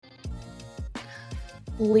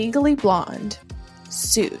Legally Blonde,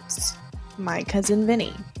 Suits, My Cousin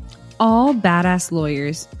Vinny. All badass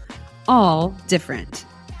lawyers, all different.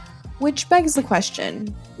 Which begs the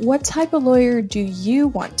question, what type of lawyer do you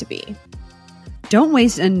want to be? Don't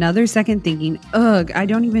waste another second thinking, ugh, I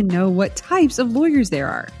don't even know what types of lawyers there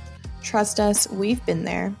are. Trust us, we've been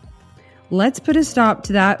there. Let's put a stop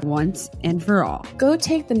to that once and for all. Go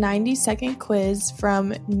take the 90-second quiz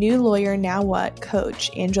from New Lawyer Now What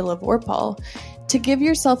coach Angela Vorpal to give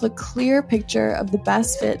yourself a clear picture of the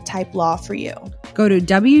best fit type law for you. Go to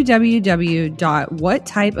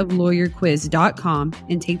www.whattypeoflawyerquiz.com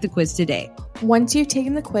and take the quiz today. Once you've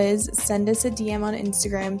taken the quiz, send us a DM on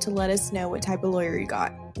Instagram to let us know what type of lawyer you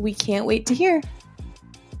got. We can't wait to hear.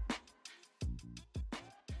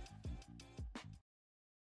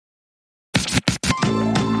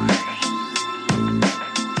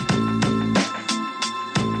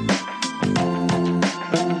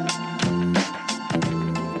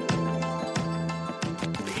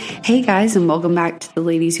 Hey guys, and welcome back to the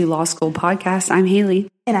Ladies Who Law School podcast. I'm Haley.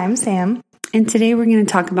 And I'm Sam. And today we're going to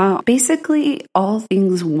talk about basically all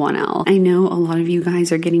things 1L. I know a lot of you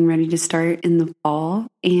guys are getting ready to start in the fall,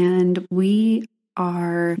 and we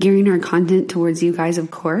are gearing our content towards you guys, of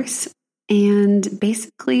course. And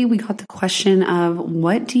basically, we got the question of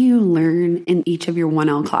what do you learn in each of your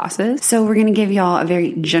 1L classes? So we're going to give y'all a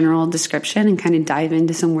very general description and kind of dive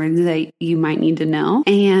into some words that you might need to know.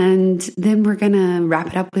 And then we're going to wrap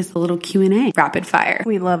it up with a little Q&A, rapid fire.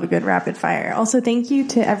 We love a good rapid fire. Also, thank you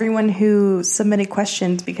to everyone who submitted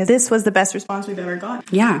questions because this was the best response we've ever gotten.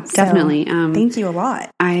 Yeah, definitely. Thank you a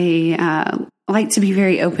lot. I like to be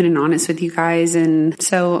very open and honest with you guys. And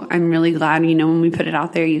so I'm really glad, when we put it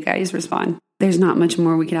out there, you guys respond. There's not much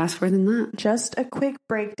more we could ask for than that. Just a quick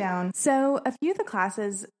breakdown. So a few of the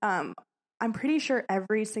classes, I'm pretty sure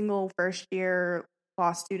every single first year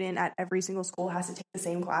law student at every single school has to take the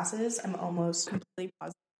same classes. I'm almost completely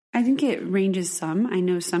positive. I think it ranges some. I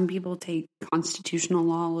know some people take constitutional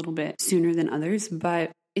law a little bit sooner than others,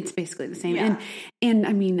 but it's basically the same. Yeah.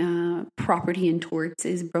 And property and torts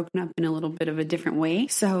is broken up in a little bit of a different way.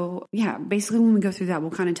 So yeah, basically when we go through that,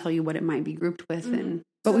 we'll kind of tell you what it might be grouped with.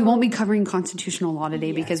 But we won't be covering constitutional law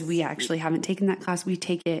today because we actually haven't taken that class. We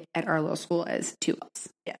take it at our law school as 2Ls.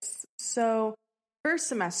 Yes. So first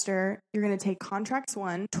semester, you're going to take Contracts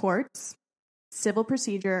 1, Torts, Civil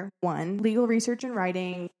Procedure 1, Legal Research and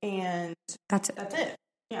Writing, and That's it. That's it.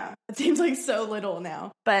 Yeah, it seems like so little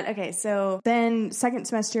now. But okay, so then second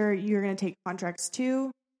semester, you're going to take Contracts 2.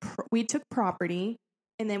 We took Property,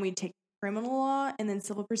 and then we take Criminal Law, and then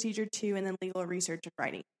Civil Procedure 2, and then Legal Research and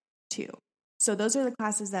Writing 2. So those are the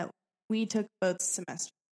classes that we took both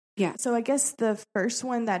semesters. Yeah. So I guess the first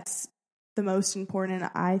one that's the most important,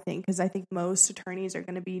 I think, because I think most attorneys are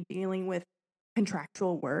going to be dealing with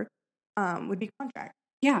contractual work, would be contract.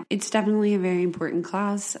 Yeah, it's definitely a very important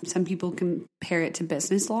class. Some people compare it to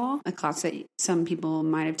business law, a class that some people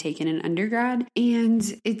might have taken in undergrad.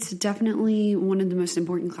 And it's definitely one of the most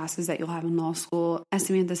important classes that you'll have in law school. As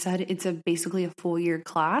Samantha said, it's basically a full year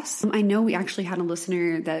class. I know we actually had a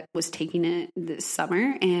listener that was taking it this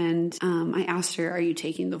summer. And I asked her, are you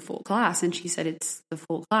taking the full class? And she said it's the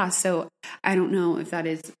full class. So I don't know if that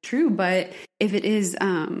is true, but if it is,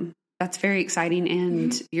 that's very exciting,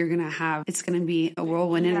 and you're going to it's going to be a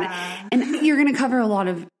whirlwind, and you're going to cover a lot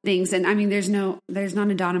of things. And I mean, there's not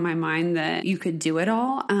a doubt in my mind that you could do it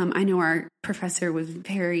all. I know our professor was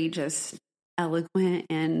very just eloquent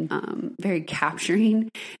and very capturing.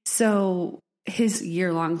 So his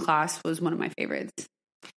year-long class was one of my favorites.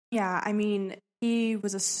 Yeah, I mean, he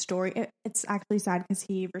was a story. It's actually sad because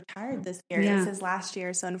he retired this year. Yeah. This is last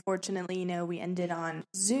year. So unfortunately, we ended on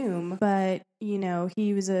Zoom. But,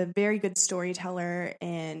 he was a very good storyteller,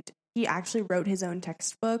 and he actually wrote his own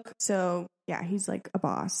textbook. So yeah, he's like a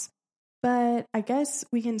boss. But I guess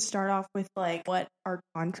we can start off with like what are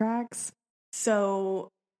contracts. So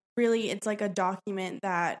really, it's like a document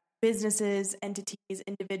that businesses, entities,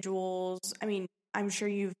 individuals, I mean, I'm sure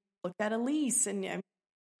you've looked at a lease and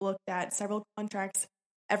looked at several contracts.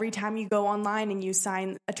 Every time you go online and you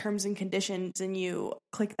sign a terms and conditions and you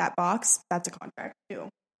click that box, that's a contract too.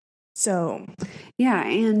 So yeah,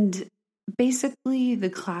 and basically the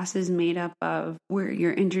class is made up of where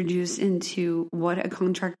you're introduced into what a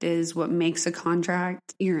contract is, what makes a contract,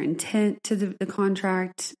 your intent to the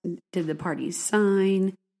contract, did the parties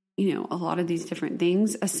sign, a lot of these different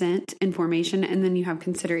things, assent, information, and then you have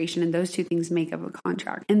consideration, and those two things make up a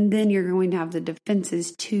contract. And then you're going to have the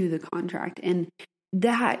defenses to the contract. And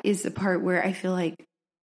that is the part where I feel like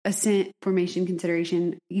assent, formation,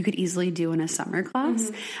 consideration, you could easily do in a summer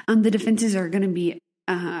class. Mm-hmm. The defenses are going to be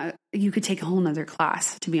you could take a whole nother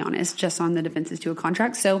class, to be honest, just on the defenses to a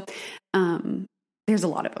contract. So there's a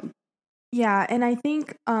lot of them. Yeah. And I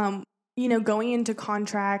think, going into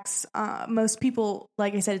contracts, most people,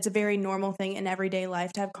 like I said, it's a very normal thing in everyday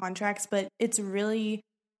life to have contracts, but it's really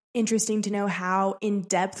interesting to know how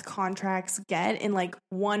in-depth contracts get, and like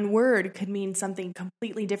one word could mean something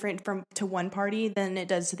completely different to one party than it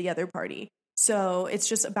does to the other party. So it's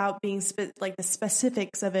just about being the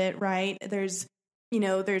specifics of it, right? There's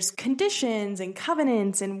conditions and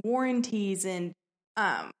covenants and warranties and,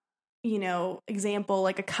 example,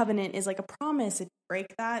 like a covenant is like a promise. If you break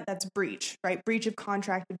that, that's breach, right? Breach of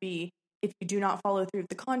contract would be if you do not follow through with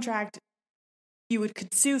the contract, you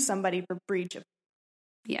could sue somebody for breach of.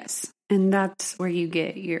 Yes. And that's where you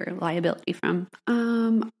get your liability from.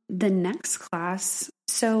 The next class.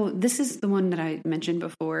 So this is the one that I mentioned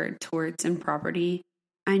before, torts and property.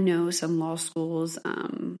 I know some law schools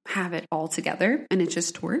have it all together and it's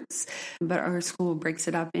just torts, but our school breaks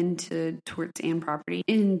it up into torts and property.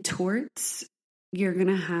 In torts, you're going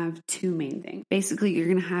to have two main things. Basically, you're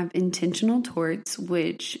going to have intentional torts,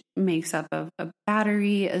 which makes up of a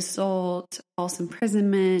battery, assault, false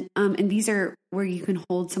imprisonment. And these are where you can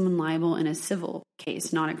hold someone liable in a civil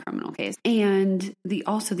case, not a criminal case. And the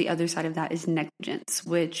other side of that is negligence,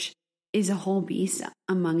 which is a whole beast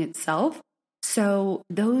among itself. So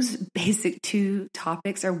those basic two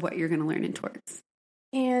topics are what you're going to learn in torts.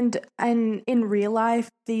 And in real life,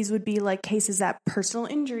 these would be like cases that personal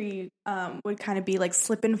injury would kind of be like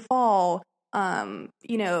slip and fall.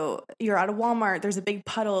 You're at a Walmart, there's a big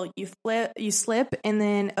puddle, you slip, and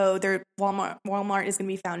then Walmart is going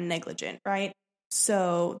to be found negligent, right?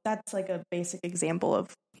 So that's like a basic example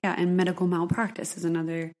of. Yeah, and medical malpractice is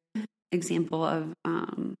another example of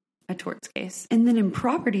a torts case. And then in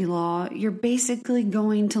property law, you're basically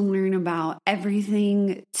going to learn about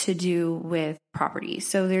everything to do with property.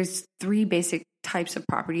 So there's three basic types of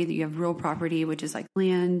property. That you have real property, which is like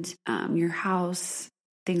land, your house,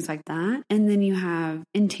 things like that. And then you have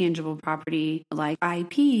intangible property like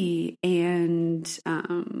IP and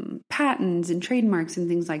patents and trademarks and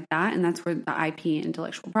things like that. And that's where the IP and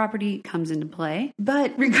intellectual property comes into play.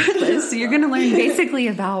 But regardless, you're going to learn basically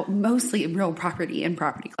about mostly real property in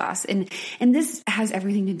property class. And this has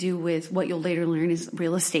everything to do with what you'll later learn is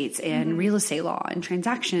real estates and real estate law and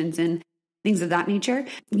transactions and things of that nature.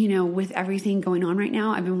 With everything going on right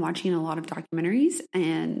now, I've been watching a lot of documentaries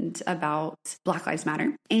and about Black Lives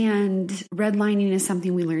Matter. And redlining is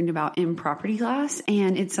something we learned about in property class.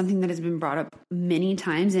 And it's something that has been brought up many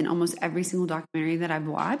times in almost every single documentary that I've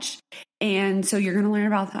watched. And so you're going to learn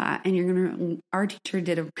about that. And our teacher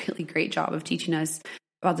did a really great job of teaching us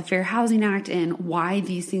about the Fair Housing Act and why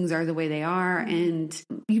these things are the way they are. And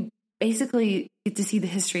you basically get to see the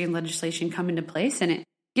history and legislation come into place, and it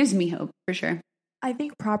gives me hope for sure. I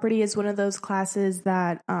think property is one of those classes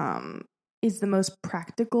that is the most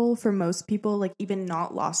practical for most people, like even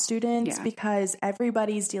not law students, because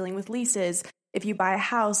everybody's dealing with leases. If you buy a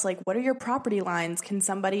house, like what are your property lines? Can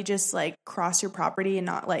somebody just like cross your property and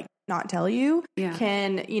not tell you? Yeah.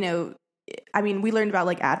 We learned about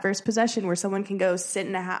like adverse possession, where someone can go sit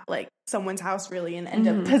in someone's house really and end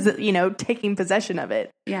up taking possession of it.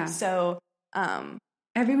 Yeah. So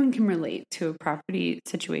everyone can relate to a property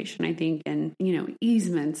situation, I think, and,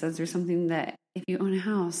 easements, as there's something that if you own a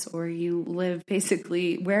house or you live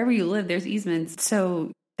basically wherever you live, there's easements.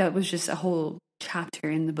 So that was just a whole chapter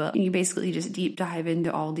in the book. And you basically just deep dive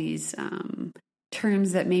into all these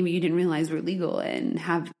terms that maybe you didn't realize were legal and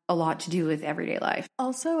have a lot to do with everyday life.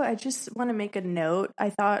 Also, I just want to make a note. I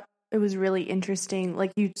thought it was really interesting.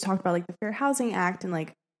 Like you talked about like the Fair Housing Act and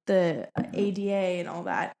like the ADA and all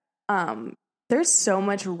that. There's so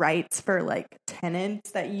much rights for like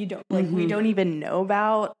tenants that you don't we don't even know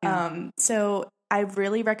about. Yeah. So I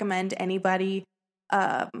really recommend anybody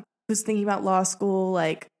who's thinking about law school,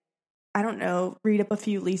 like, I don't know, read up a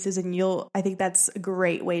few leases and I think that's a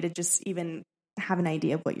great way to just even have an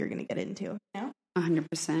idea of what you're going to get into.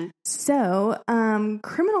 100%. So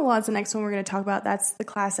criminal law is the next one we're going to talk about. That's the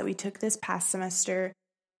class that we took this past semester.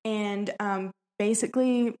 And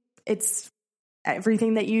basically it's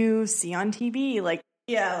everything that you see on TV, like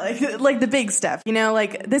the big stuff,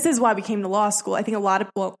 like this is why we came to law school. I think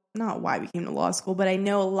not why we came to law school, but I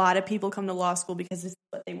know a lot of people come to law school because this is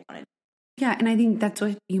what they wanted. Yeah, and I think that's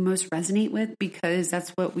what you most resonate with because that's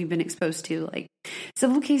what we've been exposed to. Like,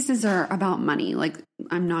 civil cases are about money. Like,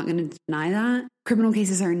 I'm not going to deny that. Criminal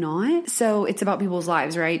cases are not. So it's about people's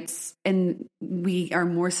lives, right? And we are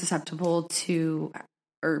more susceptible to,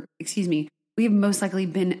 we we have most likely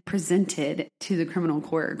been presented to the criminal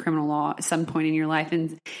court or criminal law at some point in your life.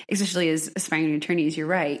 And especially as aspiring attorneys, you're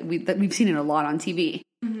right. We've seen it a lot on TV.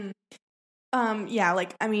 Mm-hmm. Yeah,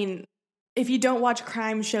 like, I mean, if you don't watch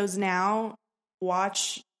crime shows now,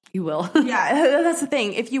 watch. You will. Yeah, that's the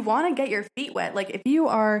thing. If you want to get your feet wet, like if you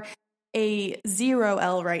are a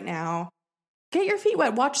 0L right now, get your feet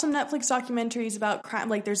wet. Watch some Netflix documentaries about crime.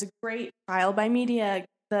 Like there's a great trial by media,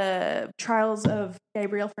 the trials of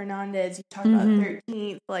Gabriel Fernandez. You talk about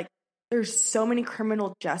 13th. Like there's so many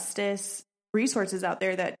criminal justice resources out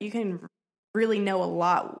there that you can really know a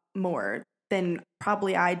lot more than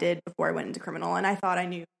probably I did before I went into criminal. And I thought I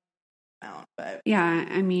knew about, but yeah,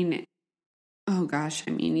 I mean, oh gosh,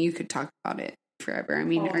 I mean, you could talk about it forever. I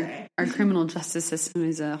mean, our criminal justice system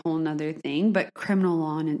is a whole nother thing, but criminal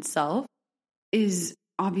law in itself is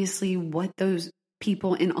obviously what those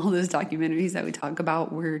people in all those documentaries that we talk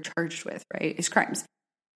about were charged with, right? Is crimes.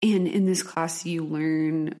 And in this class, you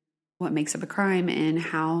learn what makes up a crime and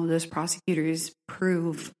how those prosecutors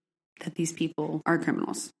prove that these people are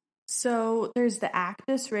criminals. So there's the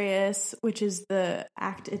actus reus, which is the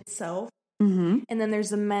act itself. Mm-hmm. And then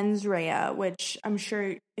there's the mens rea, which I'm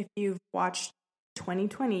sure if you've watched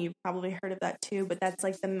 2020, you've probably heard of that too, but that's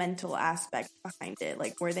like the mental aspect behind it.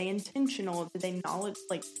 Like, were they intentional? Did they knowledgeable?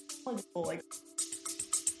 Like,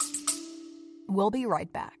 We'll be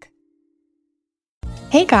right back.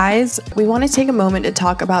 Hey guys, we want to take a moment to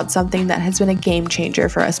talk about something that has been a game changer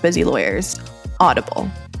for us busy lawyers, Audible.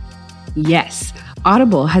 Yes,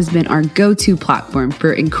 Audible has been our go-to platform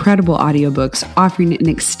for incredible audiobooks, offering an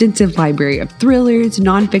extensive library of thrillers,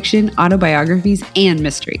 nonfiction, autobiographies, and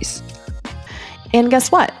mysteries. And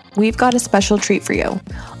guess what? We've got a special treat for you.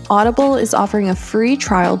 Audible is offering a free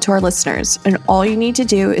trial to our listeners, and all you need to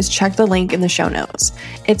do is check the link in the show notes.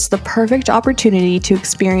 It's the perfect opportunity to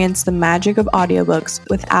experience the magic of audiobooks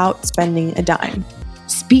without spending a dime.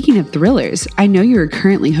 Speaking of thrillers, I know you are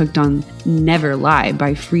currently hooked on Never Lie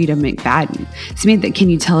by Frida McFadden. Samantha, can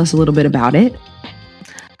you tell us a little bit about it?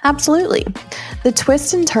 Absolutely. The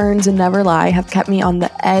twists and turns in Never Lie have kept me on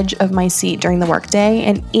the edge of my seat during the workday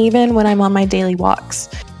and even when I'm on my daily walks.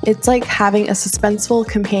 It's like having a suspenseful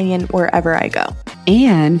companion wherever I go.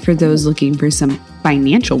 And for those looking for some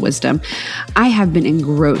financial wisdom, I have been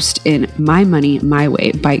engrossed in My Money, My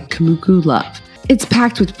Way by Kumiko Love. It's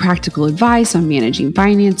packed with practical advice on managing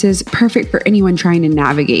finances, perfect for anyone trying to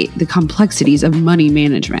navigate the complexities of money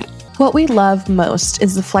management. What we love most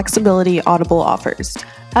is the flexibility Audible offers.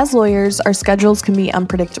 As lawyers, our schedules can be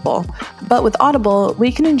unpredictable, but with Audible,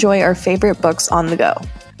 we can enjoy our favorite books on the go,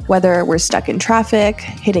 whether we're stuck in traffic,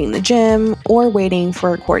 hitting the gym, or waiting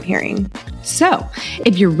for a court hearing. So,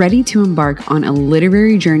 if you're ready to embark on a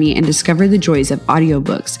literary journey and discover the joys of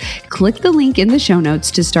audiobooks, click the link in the show notes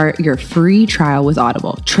to start your free trial with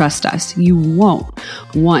Audible. Trust us, you won't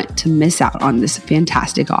want to miss out on this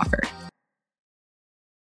fantastic offer.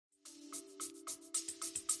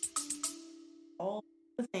 all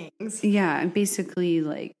the things. Yeah, basically,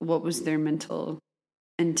 like, what was their mental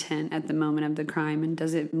intent at the moment of the crime, and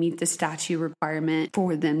does it meet the statute requirement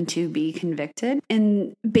for them to be convicted?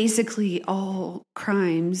 And basically all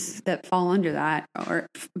crimes that fall under that, or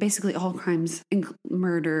basically all crimes,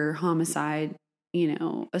 murder, homicide,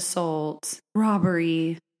 assault,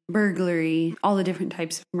 robbery, burglary, all the different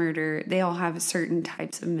types of murder, they all have certain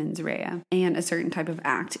types of mens rea and a certain type of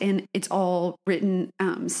act. And it's all written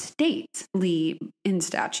stately in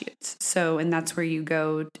statutes. So, and that's where you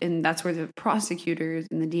go, and that's where the prosecutors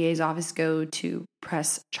and the DA's office go to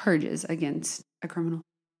press charges against a criminal.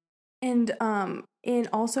 And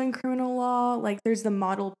also in criminal law, like there's the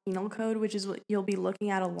model penal code, which is what you'll be looking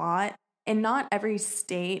at a lot. And not every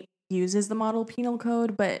state uses the model penal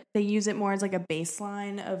code, but they use it more as like a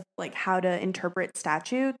baseline of like how to interpret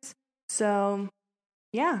statutes. So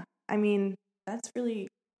yeah, I mean, that's really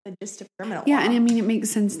the gist of criminal law. Yeah, and I mean, it makes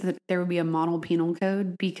sense that there would be a model penal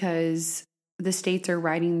code because the states are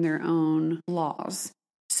writing their own laws.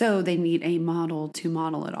 So they need a model to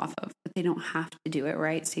model it off of, but they don't have to do it,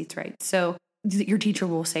 right? States' rights. So your teacher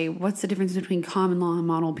will say, what's the difference between common law and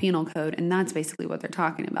model penal code? And that's basically what they're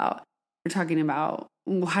talking about. They're talking about,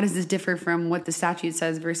 well, how does this differ from what the statute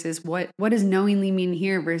says versus what does knowingly mean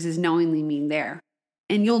here versus knowingly mean there?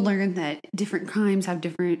 And you'll learn that different crimes have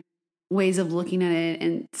different ways of looking at it,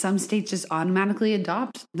 and some states just automatically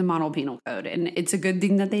adopt the model penal code, and it's a good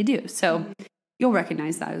thing that they do. So you'll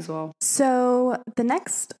recognize that as well. So the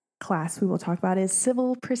next class we will talk about is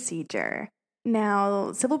civil procedure.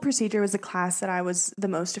 Now, civil procedure was a class that I was the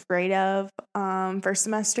most afraid of first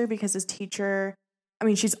semester because his teacher, I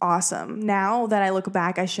mean, she's awesome. Now that I look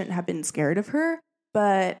back, I shouldn't have been scared of her.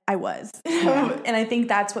 but I was. And I think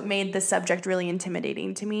that's what made the subject really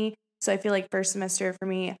intimidating to me. So I feel like first semester for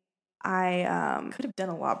me, I could have done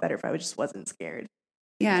a lot better if I just wasn't scared.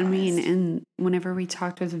 Yeah, I mean, and whenever we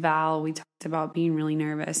talked with Val, we talked about being really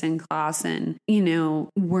nervous in class and,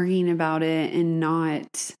 worrying about it and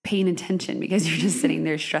not paying attention because you're just sitting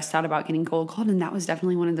there stressed out about getting cold called. And that was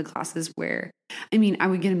definitely one of the classes where, I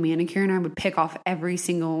would get a manicure and I would pick off every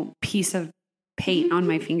single piece of paint on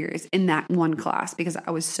my fingers in that one class because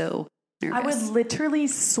I was so nervous. I would literally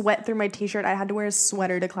sweat through my t-shirt. I had to wear a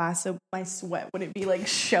sweater to class so my sweat wouldn't be like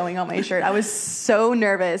showing on my shirt. I was so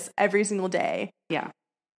nervous every single day. Yeah.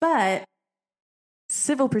 But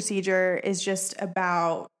civil procedure is just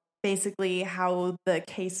about basically how the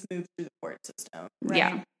case moves through the court system, right?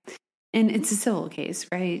 Yeah. And it's a civil case,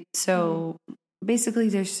 right? So basically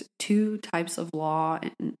there's two types of law,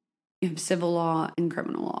 and you have civil law and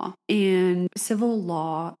criminal law. And civil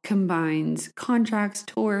law combines contracts,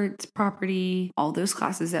 torts, property, all those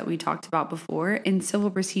classes that we talked about before. And civil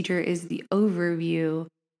procedure is the overview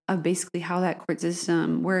of basically how that court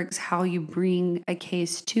system works, how you bring a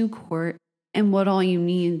case to court, and what all you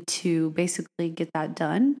need to basically get that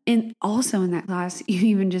done. And also in that class, you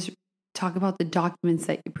even just talk about the documents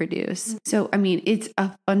that you produce. So, it's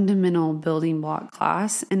a fundamental building block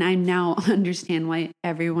class. And I now understand why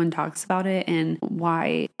everyone talks about it and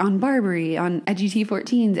why on Barbary, on EduT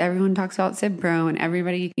 14s, everyone talks about CivPro and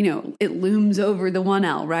everybody, it looms over the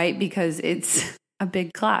 1L, right? Because it's a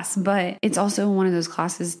big class, but it's also one of those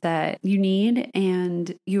classes that you need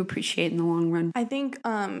and you appreciate in the long run. I think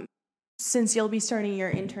since you'll be starting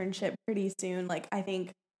your internship pretty soon, I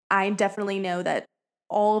think I definitely know that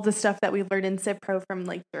all of the stuff that we learned in CivPro, from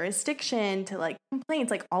jurisdiction to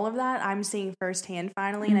complaints, all of that I'm seeing firsthand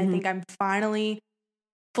finally. And I think I'm finally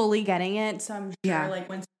fully getting it. So I'm sure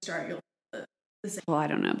once you start, you'll well, I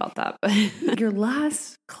don't know about that, but your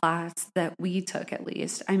last class that we took, at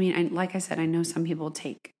least, like I said, I know some people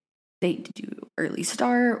they do early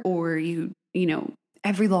start, or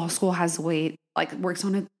every law school has a way, works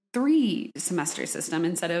on a 3-semester system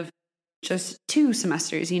instead of just 2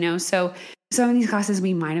 semesters, so some of these classes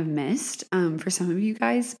we might have missed for some of you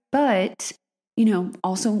guys, but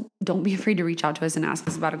also don't be afraid to reach out to us and ask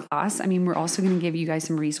us about a class. We're also going to give you guys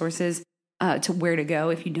some resources to where to go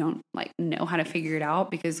if you don't know how to figure it out,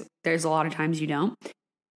 because there's a lot of times you don't.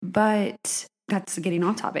 But that's getting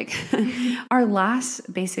off topic. Our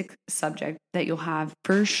last basic subject that you'll have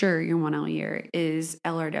for sure your 1L year is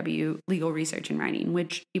LRW, legal research and writing,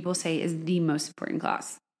 which people say is the most important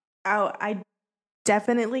class. Oh, I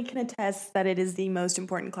definitely can attest that it is the most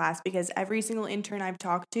important class, because every single intern I've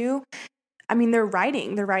talked to, they're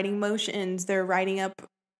writing motions, they're writing up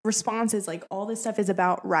responses, all this stuff is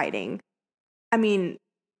about writing.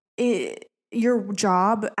 Your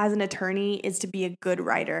job as an attorney is to be a good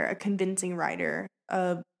writer, a convincing writer,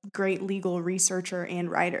 a great legal researcher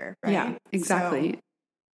and writer, right? Yeah, exactly. So,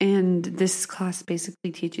 and this class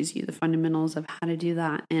basically teaches you the fundamentals of how to do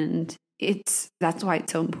that. And that's why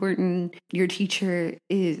it's so important. Your teacher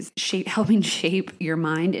is helping shape your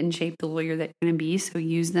mind and shape the lawyer that you're going to be. So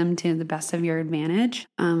use them to the best of your advantage.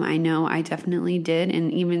 I know I definitely did,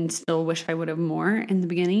 and even still wish I would have more in the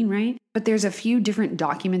beginning, right? But there's a few different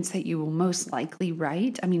documents that you will most likely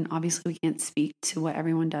write. Obviously we can't speak to what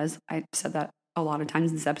everyone does. I said that a lot of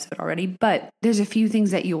times in this episode already, but there's a few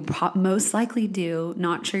things that you'll most likely do,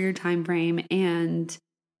 not sure your time frame, and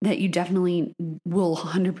that you definitely will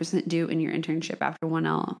 100% do in your internship after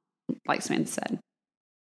 1L, like Samantha said.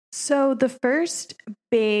 So the first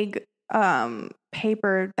big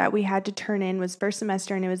paper that we had to turn in was first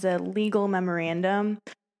semester, and it was a legal memorandum.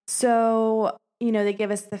 So, they give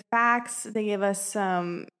us the facts, they give us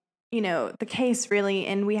some, the case really,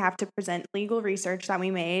 and we have to present legal research that we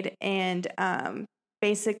made, and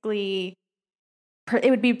basically it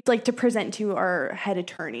would be to present to our head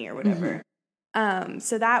attorney or whatever.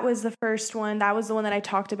 So that was the first one. That was the one that I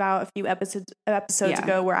talked about a few episodes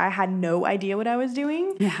ago, where I had no idea what I was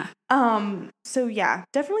doing. Yeah. So yeah,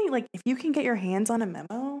 definitely if you can get your hands on a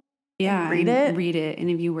memo, read it. And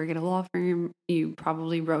if you work at a law firm, you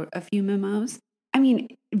probably wrote a few memos.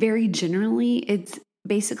 Very generally, it's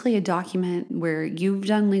basically a document where you've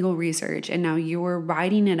done legal research and now you're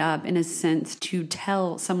writing it up in a sense to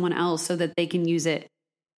tell someone else so that they can use it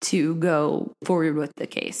to go forward with the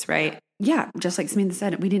case, right? Yeah, just like Samantha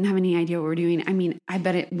said, we didn't have any idea what we're doing. I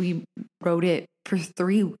bet we wrote it for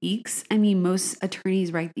 3 weeks. Most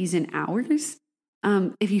attorneys write these in hours.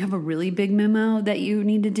 If you have a really big memo that you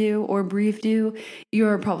need to do or brief do,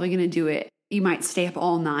 you're probably going to do it. You might stay up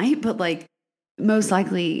all night, but most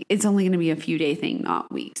likely it's only going to be a few day thing,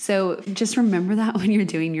 not weeks. So just remember that when you're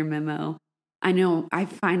doing your memo. I know I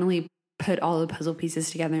finally put all the puzzle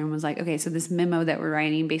pieces together and was like, okay, so this memo that we're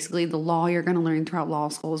writing, basically the law you're going to learn throughout law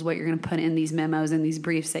school is what you're going to put in these memos and these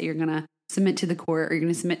briefs that you're going to submit to the court, or you're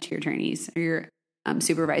going to submit to your attorneys or your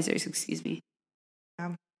supervisors, excuse me.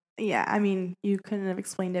 Yeah, I mean, you couldn't have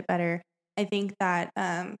explained it better. I think that,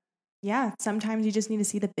 sometimes you just need to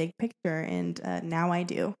see the big picture, and now I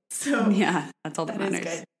do. So yeah, that's all that matters. Is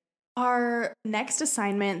good. Our next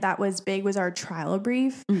assignment that was big was our trial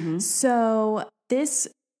brief. Mm-hmm. So this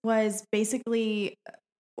was basically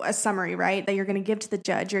a summary, right, that you're going to give to the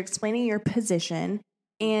judge. You're explaining your position,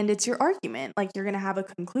 and it's your argument. Like, you're going to have a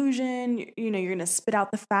conclusion, you're going to spit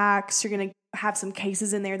out the facts, you're going to have some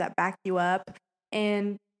cases in there that back you up,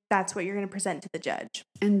 and that's what you're going to present to the judge.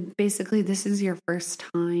 And basically, this is your first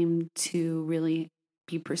time to really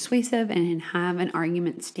be persuasive and have an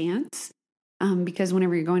argument stance, because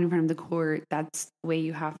whenever you're going in front of the court, that's the way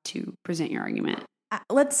you have to present your argument.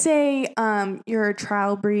 Let's say your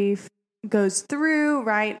trial brief goes through,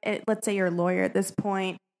 right? Let's say you're a lawyer at this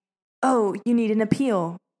point. Oh, you need an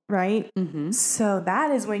appeal, right? Mm-hmm. So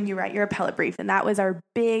that is when you write your appellate brief. And that was our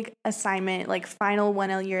big assignment, like final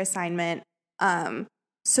 1L year assignment.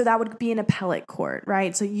 So that would be an appellate court,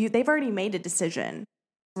 right? So they've already made a decision,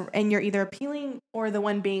 and you're either appealing or the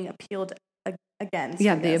one being appealed against.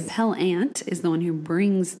 Yeah, the appellant is the one who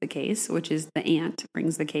brings the case, which is the ant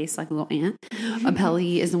brings the case like a little ant.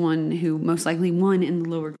 Appellee is the one who most likely won in the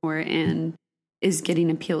lower court and is getting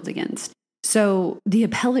appealed against. So the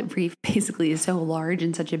appellate brief basically is so large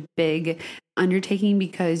and such a big undertaking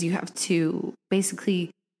because you have to basically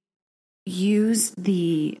use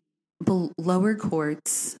the lower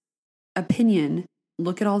court's opinion,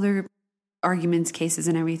 look at all their arguments, cases,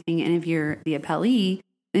 and everything. And if you're the appellee,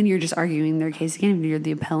 then you're just arguing their case again. If you're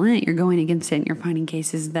the appellant, you're going against it and you're finding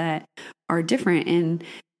cases that are different. And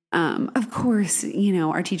of course,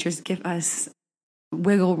 our teachers give us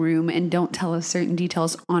wiggle room and don't tell us certain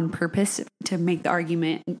details on purpose to make the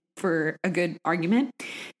argument for a good argument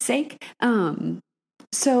sake.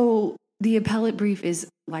 So the appellate brief is,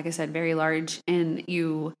 like I said, very large, and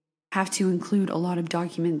you have to include a lot of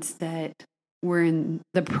documents that were in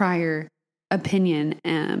the prior opinion.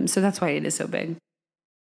 So that's why it is so big.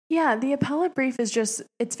 Yeah, the appellate brief is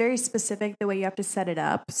it's very specific the way you have to set it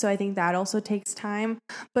up. So I think that also takes time.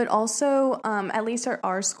 But also, at least at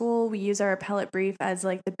our school, we use our appellate brief as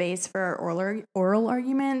like the base for our oral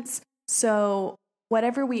arguments. So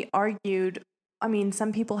whatever we argued, I mean,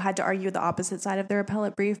 some people had to argue the opposite side of their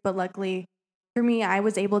appellate brief, but luckily for me, I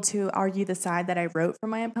was able to argue the side that I wrote for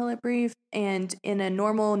my appellate brief. And in a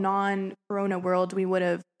normal, non-corona world, we would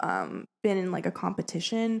have been in like a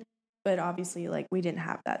competition. But obviously, like, we didn't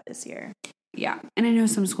have that this year. Yeah. And I know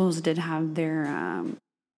some schools did have their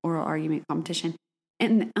oral argument competition.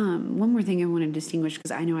 And one more thing I want to distinguish, because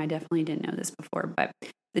I know I definitely didn't know this before, but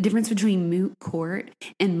the difference between moot court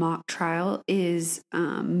and mock trial is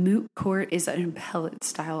moot court is an appellate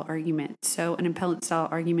style argument. So an appellate style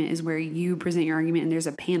argument is where you present your argument and there's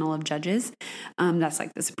a panel of judges. That's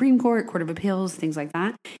like the Supreme Court, Court of Appeals, things like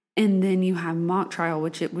that. And then you have mock trial,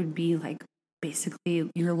 which it would be like basically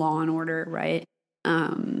your Law and Order, right?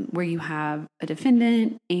 Where you have a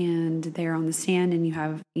defendant and they're on the stand, and you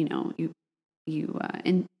have,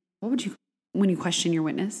 and what would you, when you question your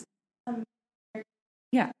witness?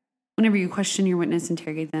 Yeah. Whenever you question your witness,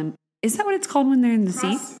 interrogate them. Is that what it's called when they're in the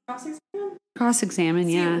seat? Cross-examine,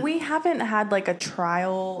 yeah. See, we haven't had like a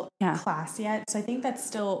trial class yet. So I think that's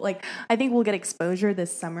still like, I think we'll get exposure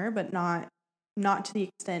this summer, but not to the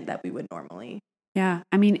extent that we would normally. Yeah,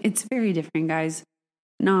 I mean, it's very different, guys,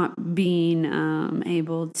 not being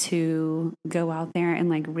able to go out there and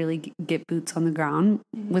like really get boots on the ground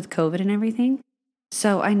with COVID and everything.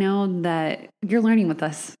 So I know that you're learning with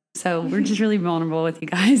us. So we're just really vulnerable with you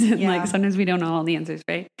guys. And like sometimes we don't know all the answers,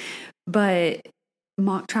 right? But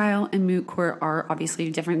mock trial and moot court are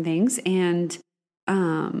obviously different things. And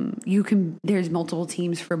there's multiple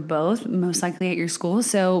teams for both, most likely at your school.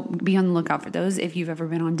 So be on the lookout for those. If you've ever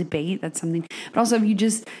been on debate, that's something. But also if you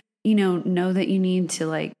just, know that you need to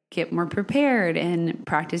like get more prepared and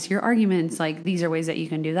practice your arguments, like these are ways that you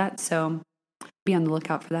can do that. So be on the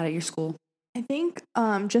lookout for that at your school. I think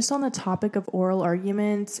just on the topic of oral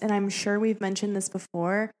arguments, and I'm sure we've mentioned this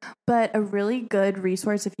before, but a really good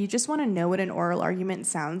resource if you just want to know what an oral argument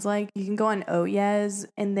sounds like, you can go on OYES,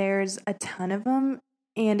 and there's a ton of them,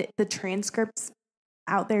 and the transcript's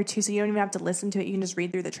out there too, so you don't even have to listen to it. You can just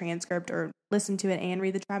read through the transcript or listen to it and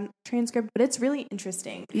read the transcript, but it's really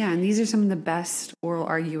interesting. Yeah, and these are some of the best oral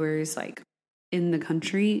arguers like in the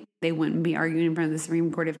country. They wouldn't be arguing in front of the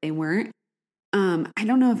Supreme Court if they weren't. I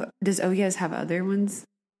don't know does OYES have other ones?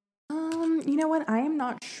 You know what? I am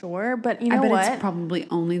not sure, but you I know bet what? it's probably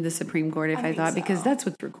only the Supreme Court I think thought, because so. that's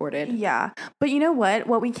what's recorded. Yeah. But you know what?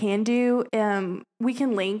 What we can do, we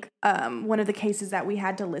can link one of the cases that we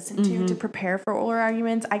had to listen to prepare for oral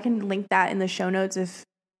arguments. I can link that in the show notes if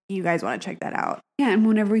you guys want to check that out. Yeah, and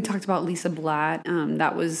whenever we talked about Lisa Blatt,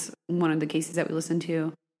 that was one of the cases that we listened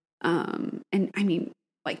to. And I mean,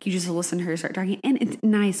 like, you just listen to her start talking, and it's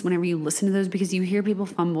nice whenever you listen to those because you hear people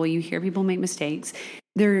fumble, you hear people make mistakes.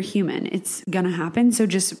 They're human. It's gonna happen. So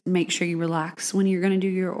just make sure you relax when you're gonna do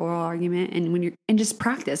your oral argument, and just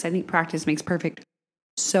practice. I think practice makes perfect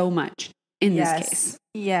so much in this case.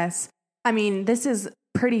 Yes. I mean, this is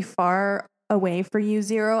pretty far away for you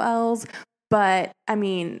 0Ls, but I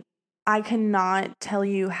mean, I cannot tell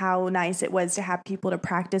you how nice it was to have people to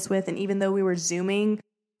practice with. And even though we were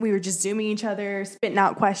just zooming each other, spitting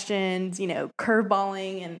out questions,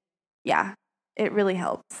 curveballing. And yeah, it really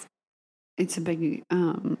helps. It's a big,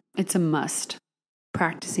 it's a must.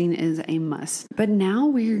 Practicing is a must. But now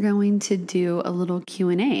we're going to do a little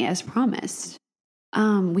Q&A as promised.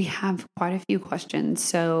 We have quite a few questions.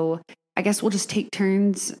 So I guess we'll just take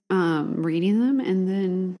turns reading them, and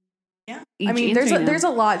then I mean, there's a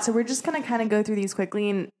lot, so we're just gonna kind of go through these quickly,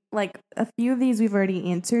 and like a few of these we've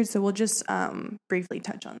already answered, so we'll just briefly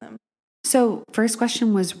touch on them. So first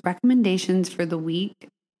question was recommendations for the week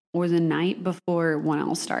or the night before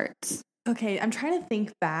 1L starts. Okay, I'm trying to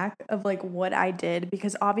think back of like what I did,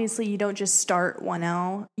 because obviously you don't just start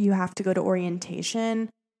 1L, you have to go to orientation.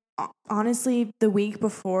 Honestly, the week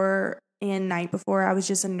before and night before, I was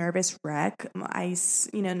just a nervous wreck.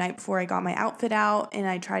 Night before I got my outfit out and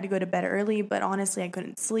I tried to go to bed early, but honestly, I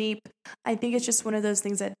couldn't sleep. I think it's just one of those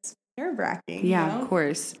things that's nerve-wracking. Yeah, of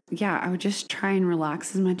course. Yeah, I would just try and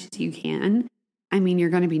relax as much as you can. I mean, you're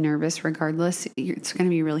going to be nervous regardless. It's going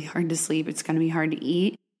to be really hard to sleep. It's going to be hard to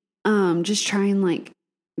eat. Just try and like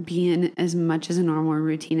be in as much as a normal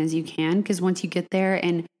routine as you can, because once you get there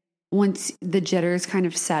and once the jitters kind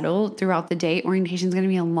of settle throughout the day, orientation is going to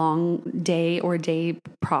be a long day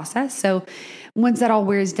process. So once that all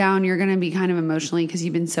wears down, you're going to be kind of emotionally, because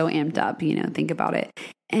you've been so amped up, think about it.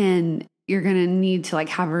 And you're going to need to like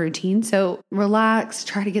have a routine. So relax,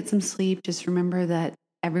 try to get some sleep. Just remember that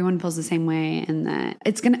everyone feels the same way and that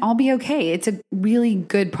it's going to all be okay. It's a really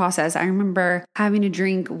good process. I remember having a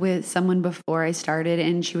drink with someone before I started,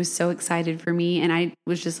 and she was so excited for me. And I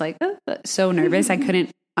was just like, so nervous. I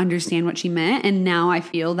couldn't understand what she meant, and now I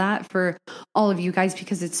feel that for all of you guys,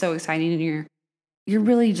 because it's so exciting, and you're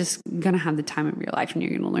really just gonna have the time of your life, and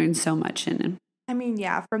you're gonna learn so much. And I mean,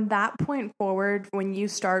 yeah, from that point forward, when you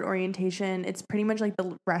start orientation, it's pretty much like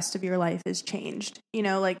the rest of your life is changed.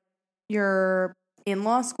 Like you're in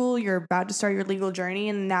law school, you're about to start your legal journey,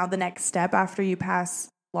 and now the next step after you pass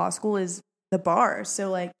law school is the bar. So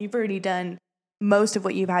like you've already done most of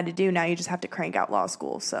what you've had to do. Now you just have to crank out law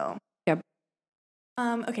school. So yep.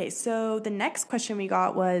 Okay, so the next question we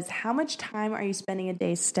got was, how much time are you spending a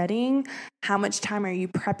day studying? How much time are you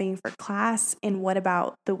prepping for class? And what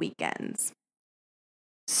about the weekends?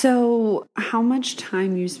 So how much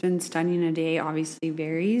time you spend studying a day obviously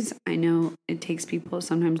varies. I know it takes people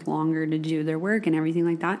sometimes longer to do their work and everything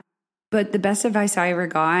like that. But the best advice I ever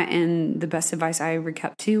got, and the best advice I ever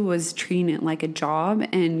kept to, was treating it like a job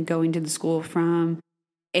and going to the school from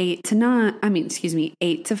 8 to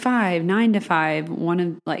 5, 9 to 5, one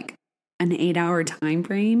of like an 8-hour time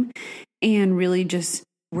frame, and really just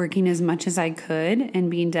working as much as I could and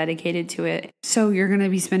being dedicated to it. So you're going to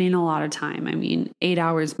be spending a lot of time. 8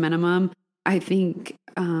 hours minimum. I think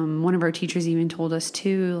one of our teachers even told us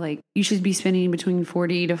too, like you should be spending between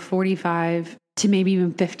 40 to 45 to maybe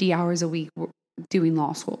even 50 hours a week doing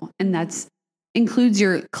law school. And that's includes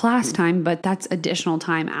your class time, but that's additional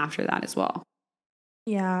time after that as well.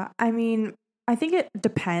 Yeah, I think it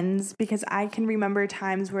depends, because I can remember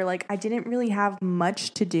times where like I didn't really have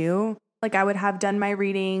much to do. Like I would have done my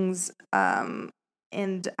readings, and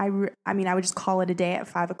I would just call it a day at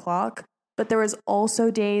 5:00. But there was also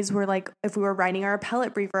days where like if we were writing our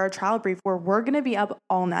appellate brief or our trial brief, where we're gonna be up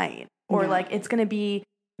all night, or like it's gonna be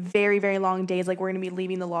very, very long days. Like we're gonna be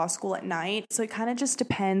leaving the law school at night. So it kind of just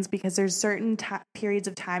depends, because there's certain periods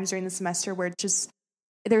of times during the semester where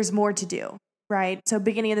there's more to do. Right. So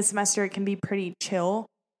beginning of the semester, it can be pretty chill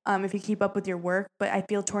if you keep up with your work. But I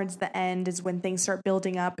feel towards the end is when things start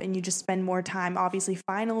building up and you just spend more time. Obviously,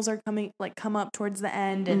 finals are come up towards the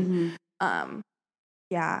end. And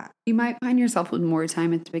yeah. You might find yourself with more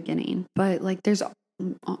time at the beginning. But like there's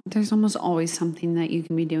almost always something that you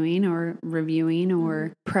can be doing or reviewing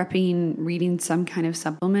or prepping, reading some kind of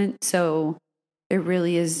supplement. So it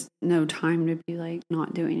really is no time to be like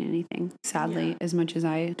not doing anything, sadly, as much as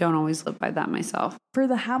I don't always live by that myself. For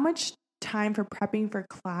the how much time for prepping for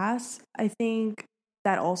class, I think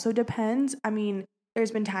that also depends. I mean,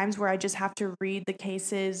 there's been times where I just have to read the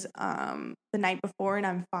cases the night before and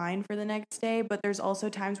I'm fine for the next day. But there's also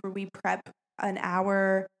times where we prep an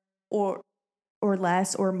hour or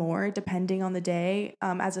less or more, depending on the day.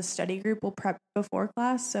 As a study group, we'll prep before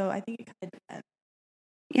class. So I think it kind of depends.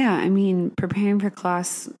 Yeah, I mean, preparing for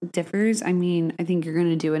class differs. I mean, I think you're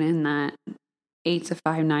going to do it in that 8 to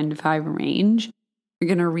 5, 9 to 5 range. You're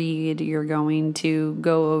going to read, you're going to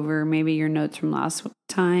go over maybe your notes from last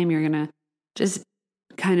time. You're going to just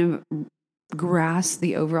kind of grasp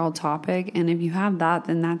the overall topic. And if you have that,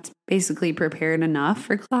 then that's basically prepared enough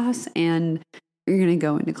for class. And you're going to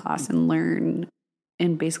go into class and learn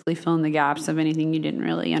and basically fill in the gaps of anything you didn't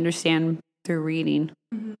really understand through reading.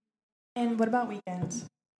 Mm-hmm. And what about weekends?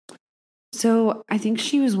 So I think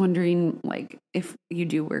she was wondering, like, if you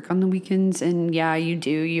do work on the weekends. And yeah, you do.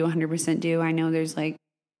 You 100% do. I know there's like,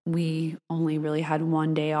 we only really had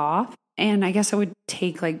one day off. And I guess I would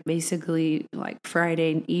take like basically like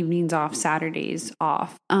Friday evenings off, Saturdays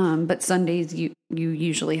off. But Sundays you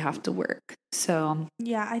usually have to work. So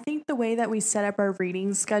yeah, I think the way that we set up our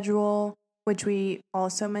reading schedule, which we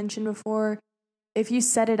also mentioned before, if you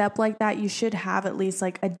set it up like that, you should have at least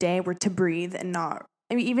like a day where to breathe and not.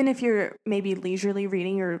 I mean, even if you're maybe leisurely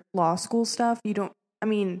reading your law school stuff, you don't. I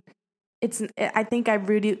mean, I think I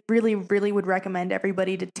really would recommend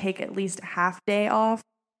everybody to take at least a half day off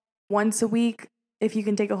once a week. If you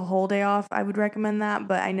can take a whole day off, I would recommend that.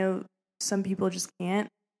 But I know some people just can't.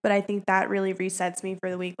 But I think that really resets me for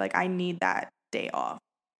the week. Like, I need that day off.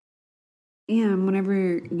 Yeah, and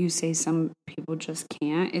whenever you say some people just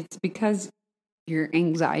can't, it's because your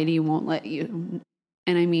anxiety won't let you.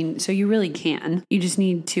 And I mean, so you really can. You just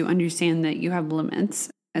need to understand that you have limits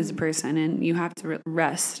as a person and you have to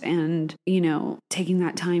rest. And, you know, taking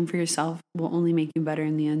that time for yourself will only make you better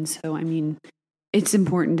in the end. So, I mean, it's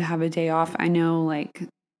important to have a day off. I know, like,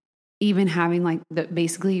 even having like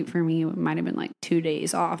basically for me, it might have been like 2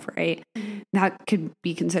 days off, right? Mm-hmm. That could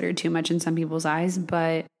be considered too much in some people's eyes.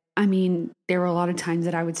 But I mean, there were a lot of times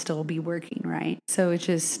that I would still be working, right? So it's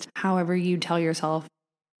just however you tell yourself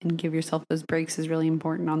and give yourself those breaks is really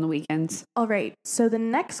important on the weekends. All right. So the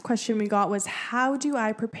next question we got was, how do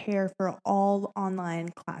I prepare for all online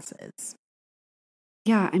classes?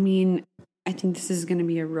 Yeah, I mean, I think this is going to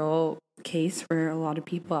be a real case for a lot of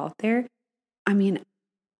people out there. I mean,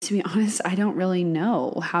 to be honest, I don't really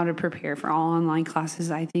know how to prepare for all online classes.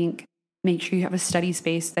 I think make sure you have a study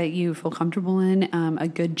space that you feel comfortable in, a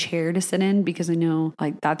good chair to sit in, because I know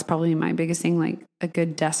like that's probably my biggest thing, like a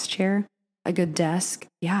good desk chair, a good desk.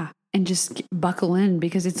 Yeah. And just buckle in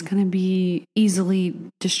because it's going to be easily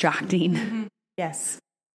distracting. Mm-hmm. Yes.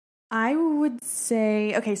 I would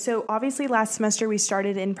say, okay, so obviously last semester we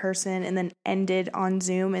started in person and then ended on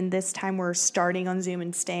Zoom. And this time we're starting on Zoom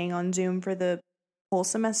and staying on Zoom for the whole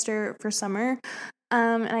semester for summer.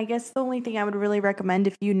 And I guess the only thing I would really recommend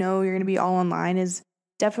if you know you're going to be all online is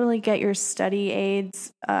definitely get your study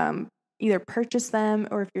aids, either purchase them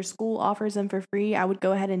or if your school offers them for free, I would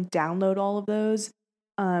go ahead and download all of those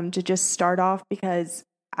to just start off, because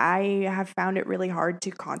I have found it really hard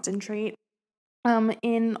to concentrate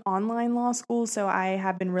in online law school. So I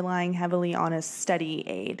have been relying heavily on a study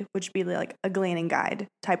aid, which would be like a Glannon guide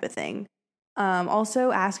type of thing.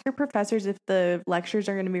 Also ask your professors if the lectures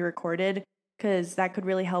are going to be recorded, because that could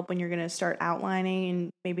really help when you're going to start outlining and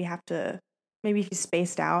maybe if you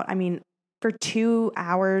spaced out. I mean, for 2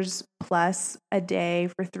 hours plus a day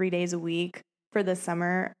for 3 days a week for the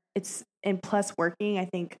summer, and plus working, I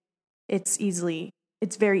think it's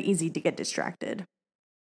very easy to get distracted.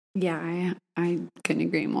 Yeah, I couldn't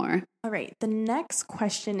agree more. All right. The next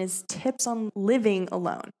question is tips on living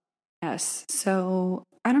alone. Yes. So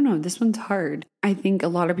I don't know. This one's hard. I think a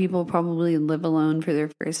lot of people probably live alone for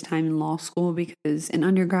their first time in law school because in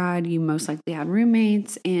undergrad, you most likely had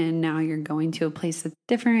roommates, and now you're going to a place that's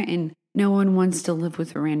different and no one wants to live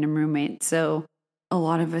with a random roommate. So a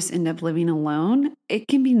lot of us end up living alone. It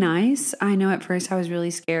can be nice. I know at first I was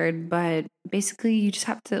really scared, but basically you just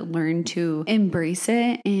have to learn to embrace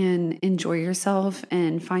it and enjoy yourself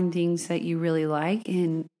and find things that you really like.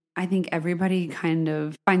 And I think everybody kind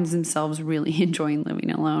of finds themselves really enjoying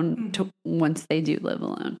living alone once they do live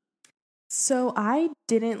alone. So I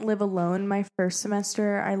didn't live alone my first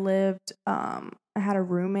semester. I lived, I had a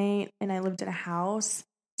roommate and I lived in a house.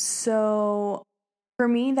 So for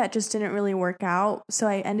me, that just didn't really work out. So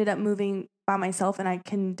I ended up moving by myself, and I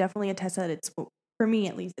can definitely attest that for me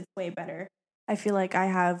at least, it's way better. I feel like I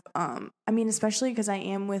have, especially because I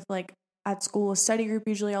am with like at school, a study group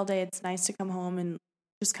usually all day. It's nice to come home and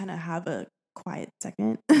just kind of have a quiet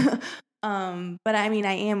second. But I mean,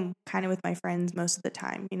 I am kind of with my friends most of the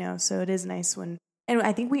time, so it is nice when, and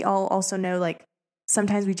I think we all also know, like,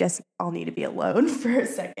 sometimes we just all need to be alone for a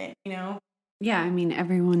second, Yeah, I mean,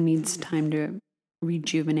 everyone needs time to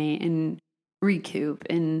rejuvenate and recoup.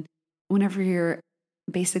 And whenever you're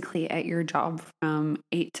basically at your job from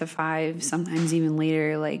 8 to 5, sometimes even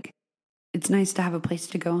later, like, it's nice to have a place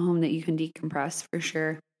to go home that you can decompress for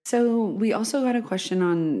sure. So we also got a question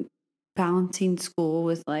on balancing school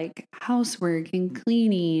with like housework and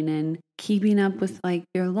cleaning and keeping up with like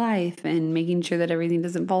your life and making sure that everything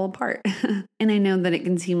doesn't fall apart. And I know that it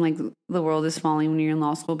can seem like the world is falling when you're in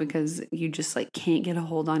law school because you just like can't get a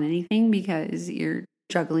hold on anything because you're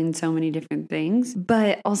juggling so many different things.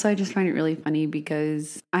 But also I just find it really funny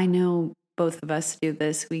because I know both of us do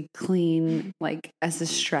this. We clean like as a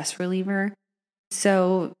stress reliever.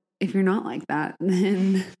 So if you're not like that,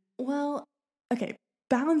 then... Well, okay.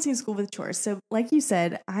 Balancing school with chores. So like you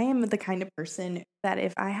said, I am the kind of person that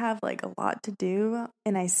if I have like a lot to do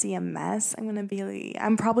and I see a mess,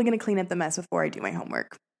 I'm probably going to clean up the mess before I do my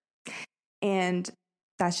homework. And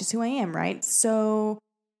that's just who I am, right? So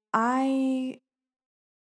I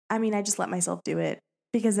just let myself do it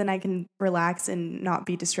because then I can relax and not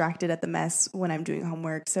be distracted at the mess when I'm doing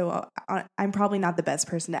homework. So I'm probably not the best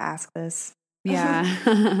person to ask this.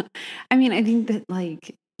 Yeah. I mean, I think that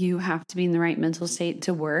like you have to be in the right mental state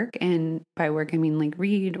to work. And by work, I mean like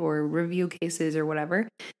read or review cases or whatever.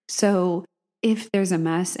 So if there's a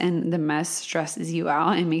mess and the mess stresses you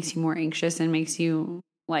out and makes you more anxious and makes you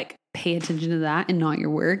like pay attention to that and not your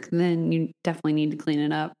work, then you definitely need to clean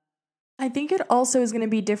it up. I think it also is going to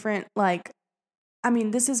be different. Like, I mean,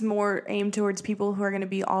 this is more aimed towards people who are going to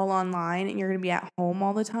be all online and you're going to be at home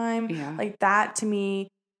all the time. Yeah. Like that to me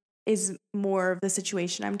is more of the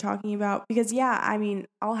situation I'm talking about because I mean,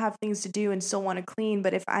 I'll have things to do and still want to clean,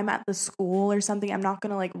 but if I'm at the school or something, I'm not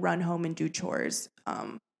going to like run home and do chores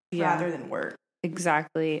rather than work.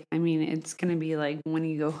 Exactly. I mean, it's going to be like when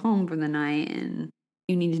you go home for the night and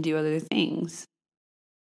you need to do other things.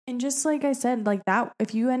 And just like I said, like that,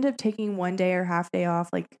 if you end up taking one day or half day off,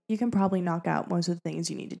 like you can probably knock out most of the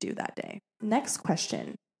things you need to do that day. Next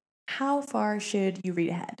question. How far should you read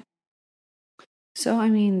ahead? So, I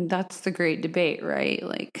mean, that's the great debate, right?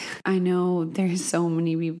 Like, I know there's so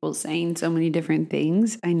many people saying so many different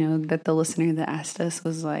things. I know that the listener that asked us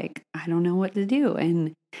was like, I don't know what to do.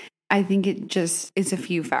 And I think it's a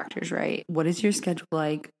few factors, right? What is your schedule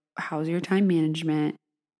like? How's your time management?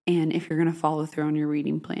 And if you're going to follow through on your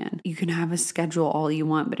reading plan, you can have a schedule all you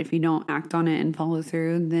want, but if you don't act on it and follow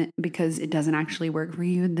through, then because it doesn't actually work for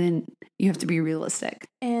you, then you have to be realistic.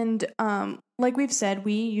 And like we've said,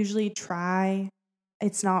 we usually try.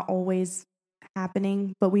 It's not always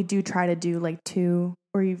happening, but we do try to do like 2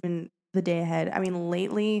 or even the day ahead. I mean,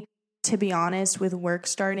 lately, to be honest, with work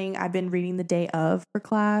starting, I've been reading the day of for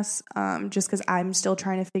class, just because I'm still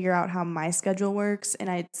trying to figure out how my schedule works, and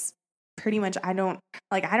it's pretty much I don't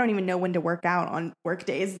even know when to work out on work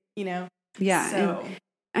days, Yeah. So,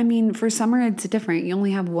 I mean, for summer, it's different. You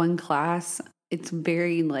only have one class. It's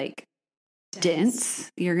very like dense.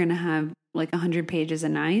 You're going to have like 100 pages a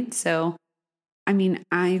night. So, I mean,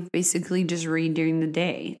 I basically just read during the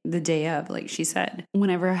day of, like she said.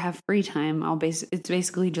 Whenever I have free time, it's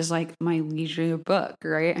basically just like my leisure book,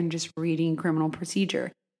 right? I'm just reading criminal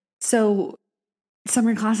procedure. So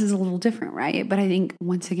summer class is a little different, right? But I think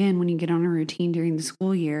once again, when you get on a routine during the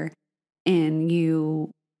school year and you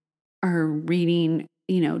are reading,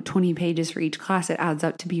 20 pages for each class, it adds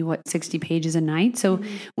up to be 60 pages a night. So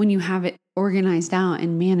when you have it organized out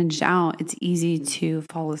and managed out, it's easy to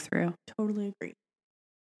follow through. Totally agree.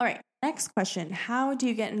 All right. Next question. How do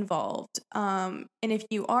you get involved? And if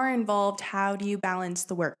you are involved, how do you balance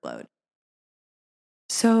the workload?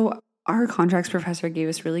 So our contracts professor gave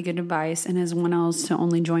us really good advice and has one else to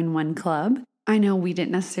only join one club. I know we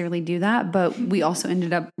didn't necessarily do that, but we also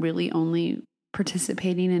ended up really only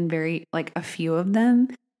participating in a few of them.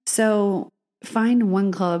 So find one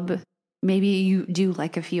club. Maybe you do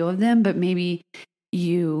like a few of them, but maybe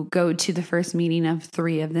you go to the first meeting of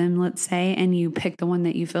 3 of them, let's say, and you pick the one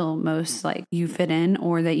that you feel most like you fit in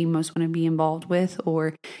or that you most want to be involved with,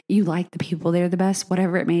 or you like the people there the best,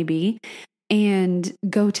 whatever it may be, and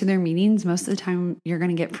go to their meetings. Most of the time you're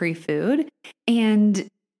going to get free food, and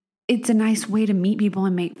it's a nice way to meet people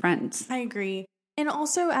and make friends. I agree. And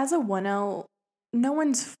also as a 1L, no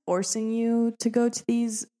one's forcing you to go to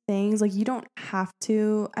these things. Like, you don't have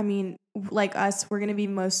to. I mean, like us, we're going to be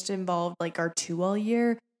most involved like our 2L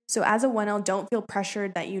year. So as a 1L, don't feel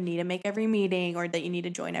pressured that you need to make every meeting or that you need to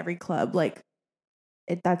join every club. Like,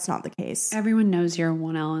 that's not the case. Everyone knows you're a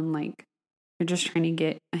 1L and like you're just trying to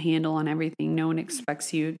get a handle on everything. No one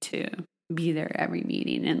expects you to be there every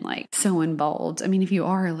meeting and like so involved. I mean, if you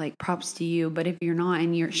are, like, props to you, but if you're not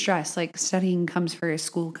and you're stressed, like, studying comes first,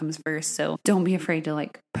 school comes first. So don't be afraid to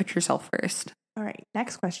like put yourself first. All right,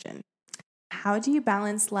 next question. How do you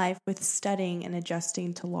balance life with studying and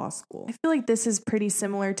adjusting to law school? I feel like this is pretty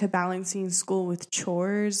similar to balancing school with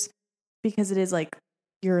chores because it is like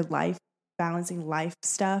your life, balancing life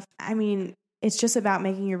stuff. I mean, it's just about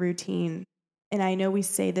making a routine. And I know we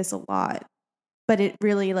say this a lot, but it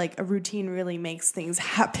really, like, a routine really makes things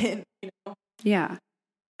happen, you know? Yeah.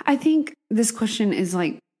 I think this question is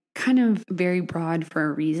like kind of very broad for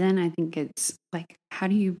a reason. I think it's like, how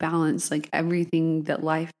do you balance like everything that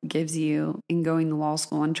life gives you in going to law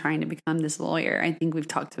school and trying to become this lawyer? I think we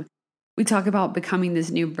talk about becoming this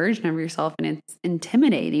new version of yourself, and it's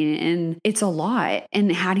intimidating and it's a lot.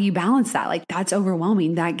 And how do you balance that? Like, that's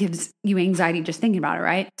overwhelming. That gives you anxiety just thinking about it,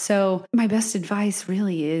 right? So my best advice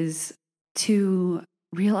really is to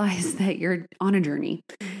realize that you're on a journey,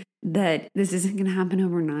 that this isn't going to happen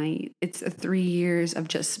overnight. It's 3 years of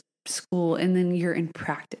just school, and then you're in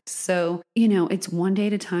practice. So, it's one day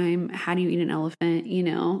at a time. How do you eat an elephant?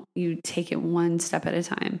 You take it one step at a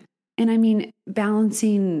time. And I mean,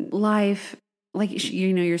 balancing life, like,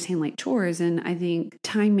 you're saying like chores. And I think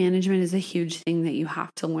time management is a huge thing that you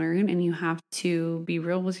have to learn, and you have to be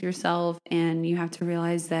real with yourself, and you have to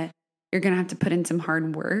realize that you're going to have to put in some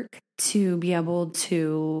hard work to be able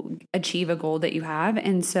to achieve a goal that you have.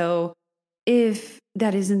 And so if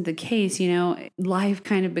that isn't the case, life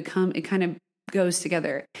kind of goes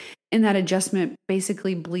together, and that adjustment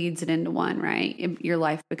basically bleeds it into one, right? If your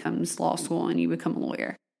life becomes law school and you become a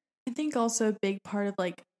lawyer. I think also a big part of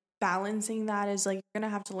like balancing that is like you're going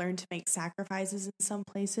to have to learn to make sacrifices in some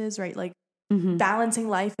places, right? Like balancing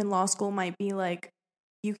life in law school might be like,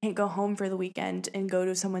 you can't go home for the weekend and go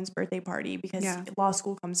to someone's birthday party because law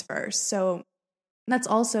school comes first. So that's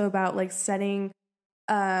also about like setting,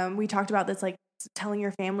 we talked about this, like telling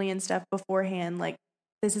your family and stuff beforehand, like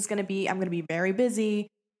I'm going to be very busy.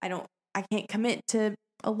 I can't commit to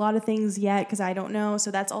a lot of things yet because I don't know.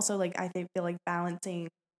 So that's also like, I feel like balancing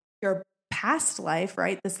your past life,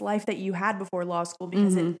 right? This life that you had before law school,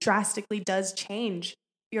 because it drastically does change.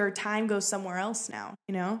 Your time goes somewhere else now,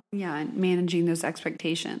 Yeah, and managing those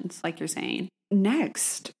expectations, like you're saying.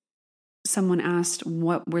 Next, someone asked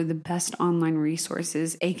what were the best online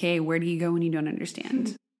resources, aka where do you go when you don't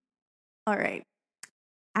understand? All right.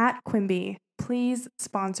 At Quimby, please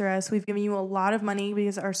sponsor us. We've given you a lot of money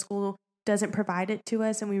because our school doesn't provide it to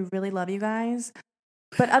us, and we really love you guys.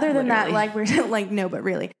 But other than that, like, we're like, no, but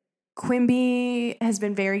really, Quimby has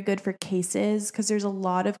been very good for cases because there's a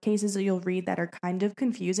lot of cases that you'll read that are kind of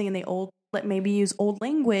confusing, and they maybe use old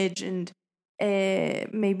language, and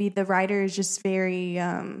maybe the writer is just very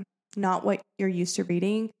not what you're used to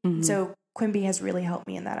reading. So Quimby has really helped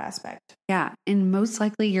me in that aspect. Yeah, and most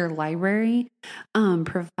likely your library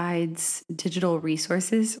provides digital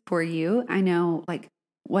resources for you. I know like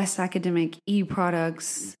West Academic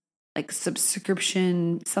eProducts, like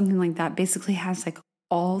subscription, something like that, basically has like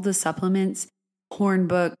all the supplements,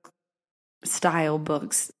 Hornbook style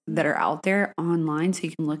books that are out there online, so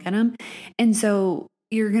you can look at them. And so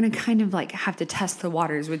you're going to kind of like have to test the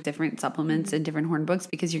waters with different supplements and different Hornbooks,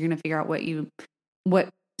 because you're going to figure out what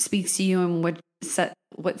speaks to you and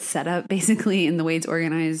what's set up basically, and the way it's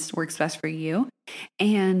organized works best for you.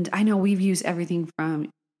 And I know we've used everything from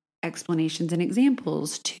explanations and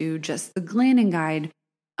examples to just the Glannon Guide,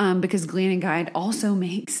 because Glannon Guide also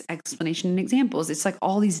makes explanation and examples. It's like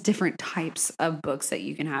all these different types of books that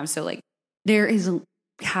you can have. So like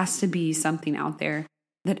has to be something out there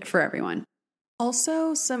that for everyone.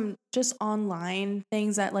 Also, some just online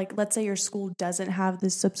things that, like, let's say your school doesn't have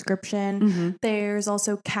this subscription. There's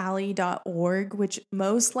also Cali.org, which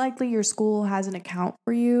most likely your school has an account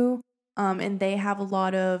for you. And they have a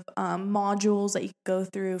lot of modules that you can go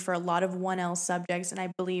through for a lot of 1L subjects. And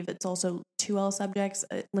I believe it's also 2L subjects,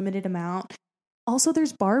 a limited amount. Also,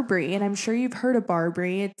 there's Barbary, and I'm sure you've heard of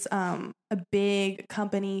Barbary. It's a big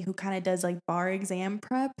company who kind of does like bar exam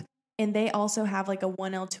prep. And they also have like a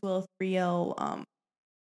 1L, 2L, 3L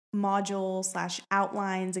module /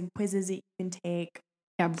 outlines and quizzes that you can take.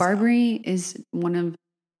 Yeah, Barbary is one of,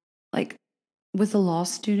 like, with a law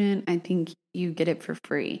student, I think you get it for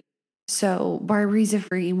free. So Barbary's a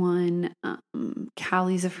free one.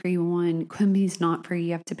 Cali's a free one. Quimby's not free.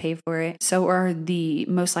 You have to pay for it. So are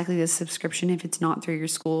most likely the subscription, if it's not through your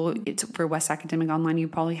school, it's for West Academic Online, you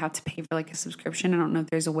probably have to pay for like a subscription. I don't know if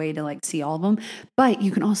there's a way to like see all of them, but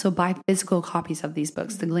you can also buy physical copies of these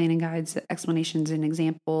books, the Glannon Guides, the explanations and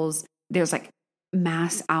examples. There's like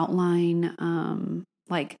mass outline,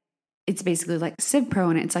 like it's basically like Civ Pro,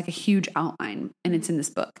 and it's like a huge outline, and it's in this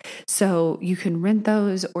book. So you can rent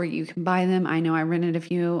those or you can buy them. I know I rented a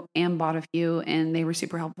few and bought a few, and they were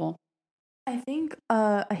super helpful. I think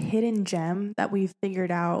a hidden gem that we've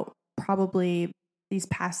figured out probably these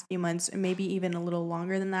past few months, and maybe even a little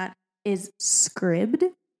longer than that, is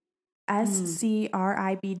Scribd,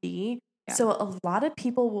 Scribd. Yeah. So a lot of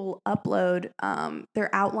people will upload their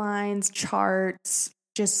outlines, charts,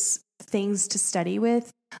 just things to study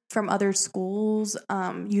with from other schools,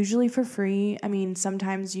 usually for free. I mean,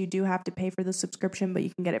 sometimes you do have to pay for the subscription, but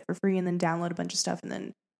you can get it for free and then download a bunch of stuff and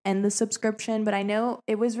then end the subscription. But I know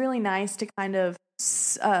it was really nice to kind of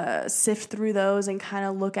sift through those and kind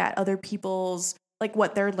of look at other people's, like,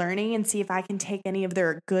 what they're learning and see if I can take any of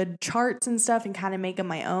their good charts and stuff and kind of make them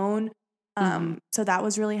my own. So that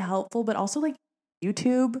was really helpful, but also like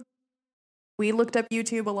YouTube. We looked up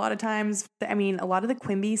YouTube a lot of times. I mean, a lot of the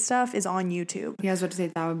Quimby stuff is on YouTube. Yeah, I was about to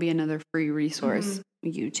say that would be another free resource,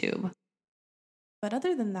 YouTube. But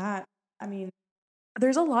other than that, I mean,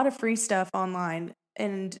 there's a lot of free stuff online.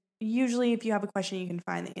 And usually if you have a question, you can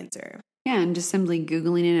find the answer. Yeah, and just simply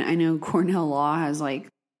Googling it. I know Cornell Law has like,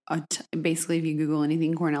 basically if you Google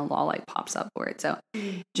anything, Cornell Law like pops up for it. So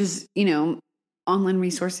just, online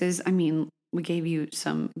resources. I mean, we gave you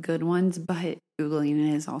some good ones, but Googling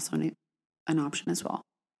it is also an option as well.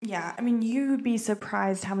 Yeah, I mean, you'd be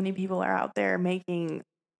surprised how many people are out there making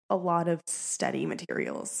a lot of study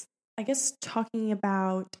materials. I guess talking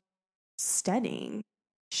about studying,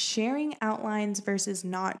 sharing outlines versus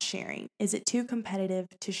not sharing. Is it too competitive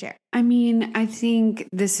to share? I mean, I think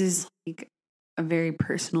this is like a very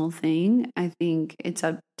personal thing. I think it's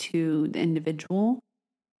up to the individual.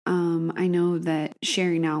 I know that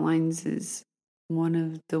sharing outlines is one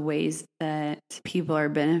of the ways that people are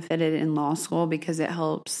benefited in law school because it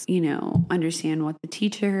helps, understand what the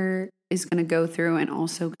teacher is going to go through and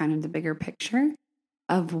also kind of the bigger picture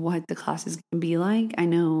of what the class is going to be like. I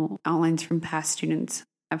know outlines from past students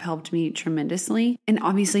have helped me tremendously. And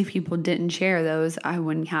obviously, if people didn't share those, I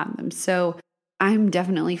wouldn't have them. So I'm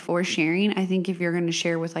definitely for sharing. I think if you're going to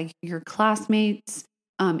share with like your classmates,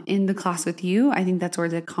 in the class with you, I think that's where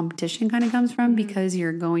the competition kind of comes from because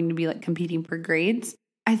you're going to be like competing for grades.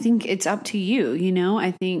 I think it's up to you,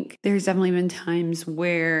 I think there's definitely been times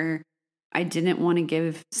where I didn't want to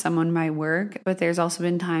give someone my work, but there's also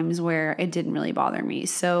been times where it didn't really bother me.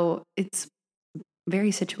 So it's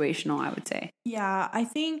very situational, I would say. Yeah, I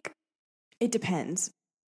think it depends.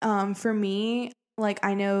 For me, like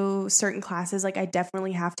I know certain classes, like I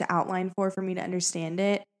definitely have to outline for me to understand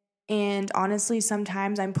it. And honestly,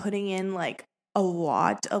 sometimes I'm putting in like a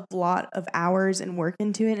lot of hours and work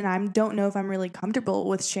into it. And I don't know if I'm really comfortable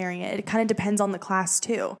with sharing it. It kind of depends on the class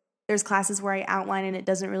too. There's classes where I outline and it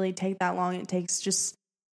doesn't really take that long. It takes just,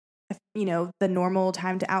 the normal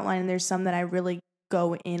time to outline. And there's some that I really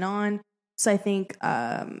go in on. So I think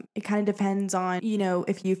it kind of depends on,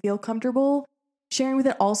 if you feel comfortable sharing with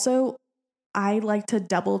it. Also, I like to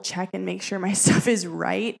double check and make sure my stuff is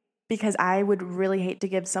right. Because I would really hate to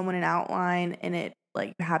give someone an outline and it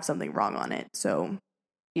like have something wrong on it. So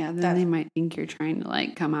yeah, then they might think you're trying to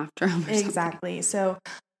like come after them. Exactly. So,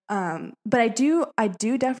 but I do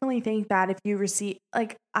definitely think that if you receive,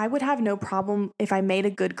 like, I would have no problem if I made a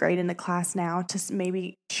good grade in the class now to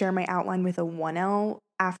maybe share my outline with a 1L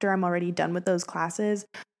after I'm already done with those classes.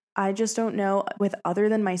 I just don't know. With other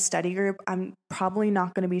than my study group, I'm probably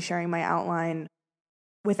not going to be sharing my outline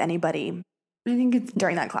with anybody. I think it's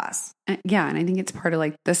during that class. Yeah. And I think it's part of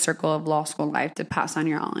like the circle of law school life to pass on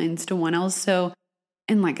your outlines to 1Ls. So,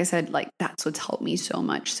 and like I said, like that's what's helped me so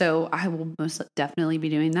much. So I will most definitely be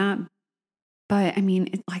doing that. But I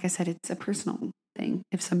mean, like I said, it's a personal thing.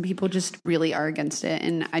 If some people just really are against it,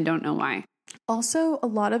 and I don't know why. Also, a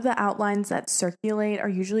lot of the outlines that circulate are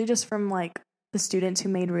usually just from like the students who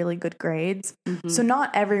made really good grades. Mm-hmm. So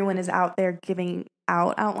not everyone is out there giving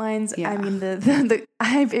out outlines. Yeah. I mean,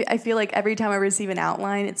 I feel like every time I receive an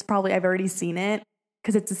outline, it's probably I've already seen it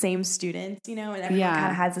because it's the same students, and everyone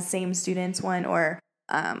kind of has the same students one, or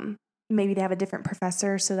maybe they have a different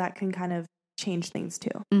professor, so that can kind of change things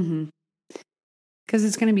too. Mm-hmm. Because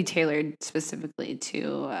it's going to be tailored specifically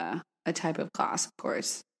to a type of class, of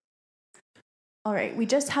course. All right, we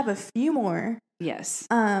just have a few more. Yes.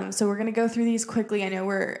 So we're gonna go through these quickly. I know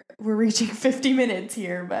we're reaching 50 minutes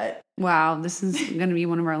here, but wow, this is gonna be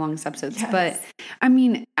one of our longest episodes. Yes. But I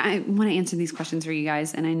mean, I want to answer these questions for you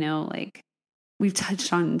guys, and I know like we've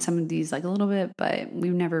touched on some of these like a little bit, but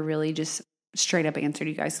we've never really just straight up answered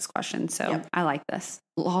you guys' questions. So yep. I like this.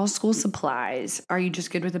 Law school supplies. Are you just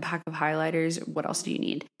good with a pack of highlighters? What else do you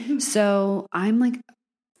need? So I'm like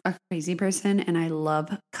a crazy person and I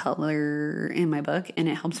love color in my book, and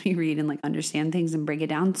it helps me read and like understand things and break it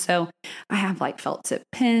down. So I have like felt tip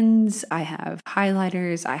pens, I have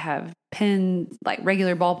highlighters, I have pens, like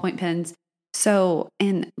regular ballpoint pens. So,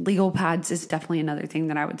 and legal pads is definitely another thing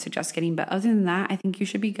that I would suggest getting. But other than that, I think you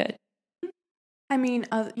should be good. I mean,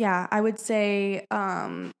 yeah, I would say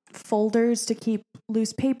folders to keep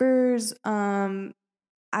loose papers.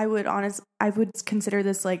 I would consider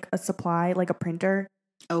this like a supply, like a printer.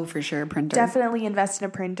 Oh, for sure, printer. Definitely invest in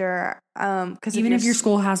a printer. Because even if your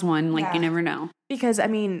school has one, like you never know. Because I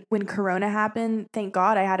mean, when Corona happened, thank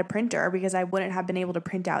God I had a printer because I wouldn't have been able to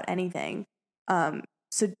print out anything.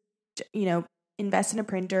 So you know, invest in a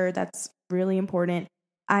printer. That's really important.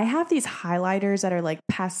 I have these highlighters that are like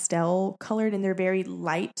pastel colored and they're very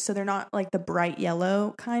light. So they're not like the bright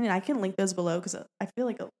yellow kind. And I can link those below because I feel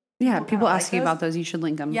like people ask you about those. You should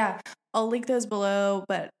link them. Yeah, I'll link those below.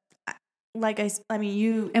 But like I mean,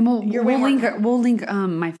 you and we'll link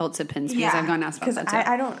my felt tip pins because I've gone asked about that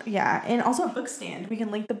too. I don't. Yeah, and also a book stand. We can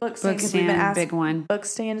link the book stand because we've been asked. Big one. Book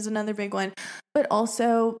stand is another big one. But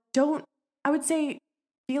also I would say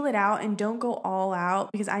feel it out and don't go all out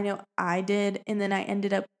because I know I did, and then I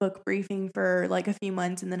ended up book briefing for like a few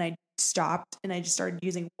months, and then I stopped and I just started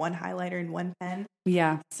using one highlighter and one pen.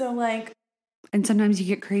 Yeah. So like. And sometimes you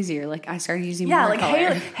get crazier. Like I started using more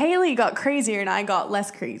color. Haley got crazier and I got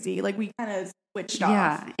less crazy. Like we kind of switched off.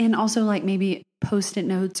 Yeah. And also like maybe Post-it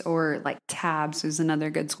notes or like tabs is another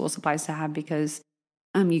good school supplies to have because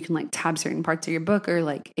you can like tab certain parts of your book, or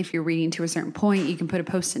like if you're reading to a certain point, you can put a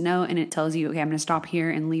Post-it note and it tells you, okay, I'm going to stop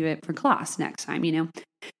here and leave it for class next time, you know?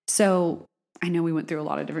 So I know we went through a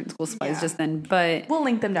lot of different school supplies just then, but we'll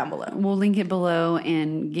link them down below. We'll link it below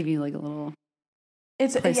and give you like a little.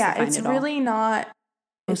 It's really not.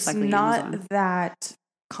 It's not that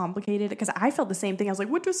complicated because I felt the same thing. I was like,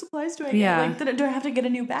 "What supplies do I get? Like, do I have to get a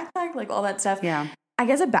new backpack? Like all that stuff." Yeah. I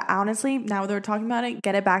guess honestly, now that we're talking about it,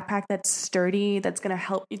 get a backpack that's sturdy. That's gonna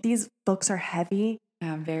help you. These books are heavy.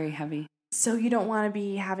 Yeah, very heavy. So you don't want to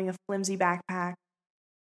be having a flimsy backpack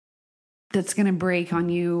that's gonna break on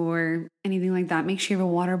you or anything like that. Make sure you have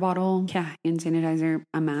a water bottle. Yeah, hand sanitizer,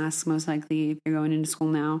 a mask, most likely if you're going into school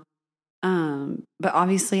now. But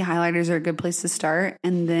obviously highlighters are a good place to start.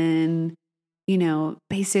 And then, you know,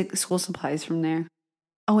 basic school supplies from there.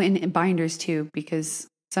 Oh, and binders too, because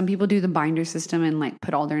some people do the binder system and like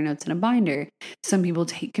put all their notes in a binder. Some people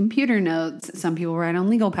take computer notes. Some people write on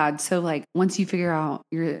legal pads. So like once you figure out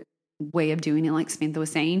your way of doing it, like Samantha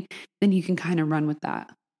was saying, then you can kind of run with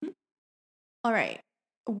that. All right.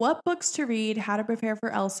 What books to read, how to prepare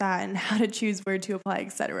for LSAT, and how to choose where to apply,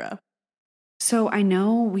 etc. So I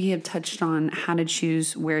know we have touched on how to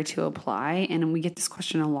choose where to apply, and we get this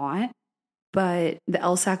question a lot, but the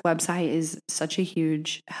LSAC website is such a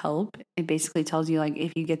huge help. It basically tells you like,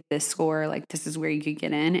 if you get this score, like this is where you could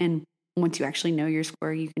get in. And once you actually know your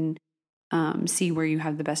score, you can see where you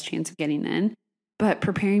have the best chance of getting in. But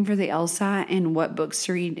preparing for the LSAT and what books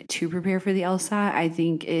to read to prepare for the LSAT, I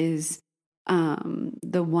think is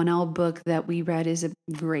the 1L book that we read is a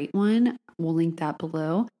great one. We'll link that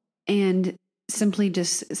below. And simply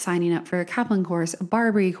just signing up for a Kaplan course, a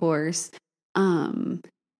Barbary course,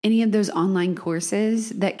 any of those online courses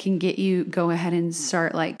that can get you go ahead and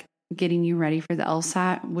start like getting you ready for the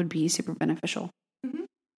LSAT would be super beneficial.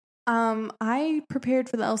 Mm-hmm. I prepared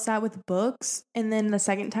for the LSAT with books, and then the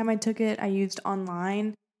second time I took it, I used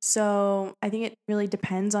online. So I think it really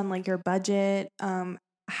depends on like your budget,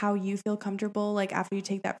 how you feel comfortable. Like after you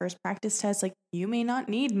take that first practice test, like you may not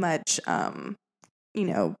need much,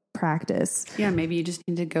 practice. Yeah, maybe you just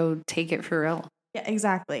need to go take it for real. Yeah,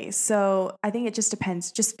 exactly. So I think it just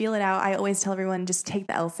depends. Just feel it out. I always tell everyone just take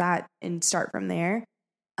the LSAT and start from there.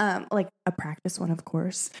 Like a practice one, of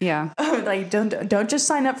course. Yeah. Like don't just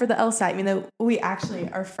sign up for the LSAT. I mean, we actually,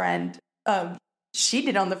 our friend, she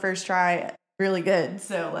did on the first try really good.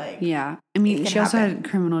 So like, yeah. I mean, she also had a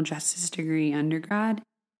criminal justice degree undergrad.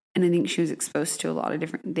 And I think she was exposed to a lot of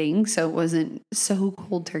different things. So it wasn't so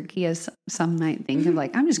cold turkey as some might think of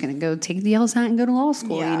like, I'm just going to go take the LSAT and go to law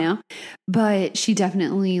school, you know? But she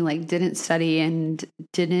definitely like didn't study and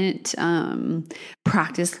didn't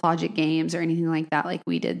practice logic games or anything like that like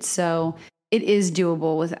we did. So it is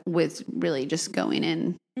doable with really just going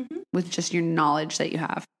in with just your knowledge that you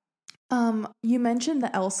have. You mentioned the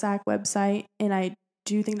LSAC website, and I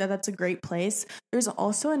do think that that's a great place. There's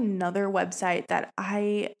also another website that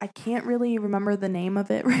I can't really remember the name of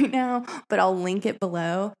it right now, but I'll link it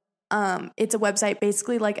below. It's a website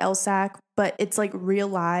basically like LSAC, but it's like real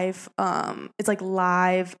live. It's like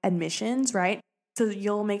live admissions, right? So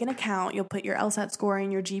you'll make an account, you'll put your LSAT score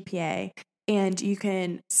and your GPA, and you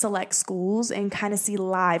can select schools and kind of see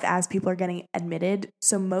live as people are getting admitted.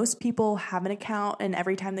 So most people have an account, and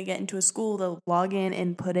every time they get into a school, they'll log in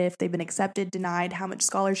and put if they've been accepted, denied, how much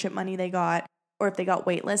scholarship money they got, or if they got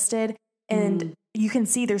waitlisted. And you can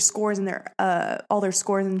see their scores and their all their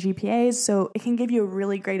scores and GPAs. So it can give you a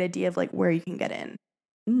really great idea of like where you can get in.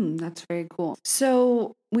 That's very cool.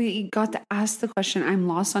 So we got to ask the question, I'm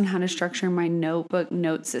lost on how to structure my notebook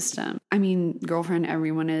note system. I mean, girlfriend,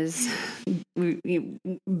 everyone is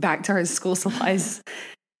back to our school supplies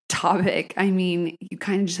topic. I mean, you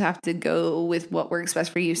kind of just have to go with what works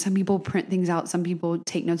best for you. Some people print things out. Some people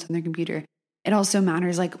take notes on their computer. It also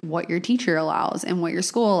matters like what your teacher allows and what your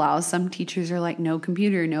school allows. Some teachers are like, no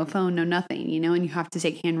computer, no phone, no nothing, you know, and you have to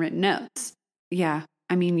take handwritten notes. Yeah.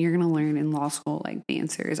 I mean, you're going to learn in law school, like the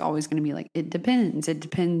answer is always going to be like, it depends. It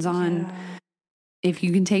depends on if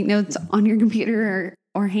you can take notes on your computer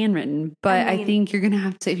or handwritten. But I think you're going to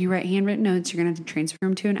have to, if you write handwritten notes, you're going to have to transfer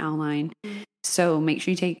them to an outline. So make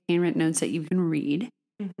sure you take handwritten notes that you can read.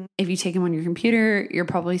 If you take them on your computer, you're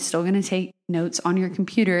probably still going to take notes on your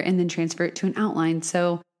computer and then transfer it to an outline.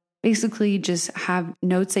 So basically just have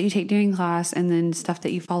notes that you take during class and then stuff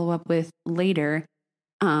that you follow up with later.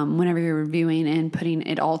 Whenever you're reviewing and putting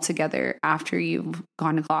it all together after you've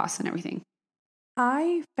gone to class and everything.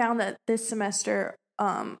 I found that this semester,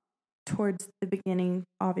 towards the beginning,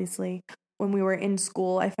 obviously, when we were in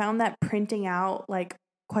school, I found that printing out like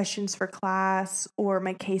questions for class or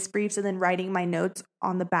my case briefs and then writing my notes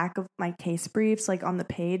on the back of my case briefs, like on the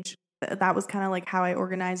page, that was kind of like how I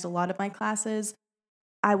organized a lot of my classes.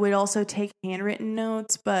 I would also take handwritten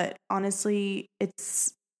notes, but honestly,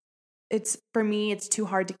 it's for me, it's too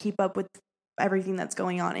hard to keep up with everything that's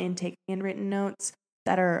going on and take handwritten notes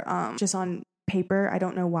that are just on paper. I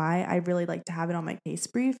don't know why. I really like to have it on my case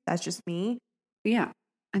brief. That's just me. Yeah.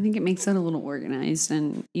 I think it makes it a little organized,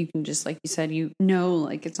 and you can just, like you said, you know,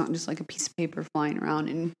 like it's not just like a piece of paper flying around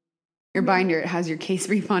in your binder. It has your case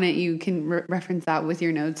brief on it. You can reference that with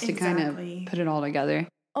your notes to kind of put it all together.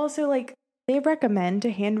 Also, like they recommend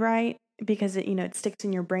to handwrite because it, you know, it sticks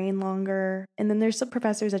in your brain longer. And then there's some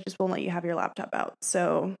professors that just won't let you have your laptop out.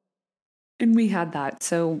 So, and we had that.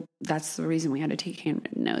 So that's the reason we had to take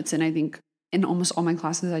handwritten notes. And I think in almost all my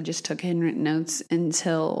classes, I just took handwritten notes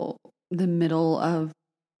until the middle of,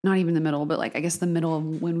 not even the middle, but like, I guess the middle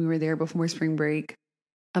of when we were there before spring break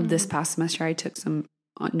of this past semester. I took some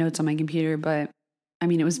notes on my computer, but I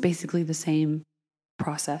mean, it was basically the same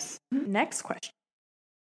process. Next question.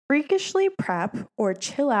 Freakishly prep or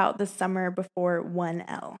chill out the summer before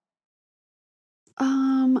 1L?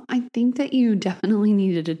 I think that you definitely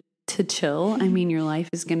needed to chill. I mean, your life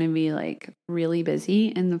is going to be like really busy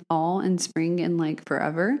in the fall and spring and like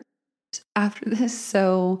forever after this.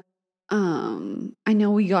 So, I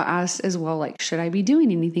know we got asked as well, like, should I be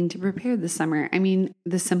doing anything to prepare this summer? I mean,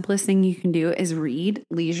 the simplest thing you can do is read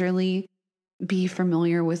leisurely, be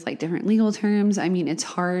familiar with like different legal terms. I mean, it's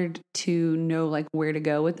hard to know like where to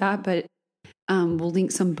go with that, but we'll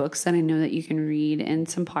link some books that I know that you can read and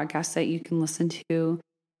some podcasts that you can listen to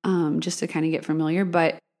just to kind of get familiar.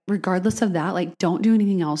 But regardless of that, like don't do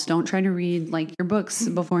anything else. Don't try to read like your books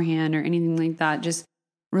beforehand or anything like that. Just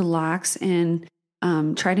relax and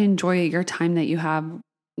try to enjoy your time that you have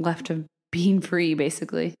left of being free,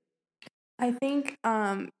 basically. I think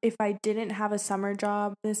if I didn't have a summer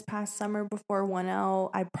job this past summer before 1L,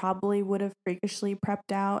 I probably would have freakishly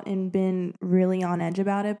prepped out and been really on edge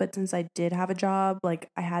about it. But since I did have a job, like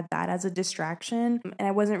I had that as a distraction and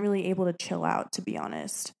I wasn't really able to chill out, to be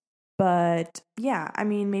honest. But yeah, I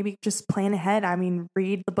mean, maybe just plan ahead. I mean,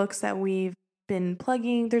 read the books that we've been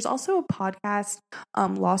plugging. There's also a podcast,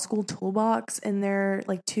 Law School Toolbox, and they're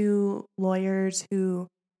like two lawyers who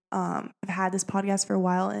have had this podcast for a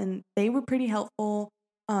while, and they were pretty helpful.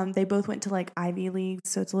 They both went to like Ivy League,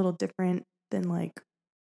 so it's a little different than like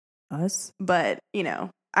us, but you know,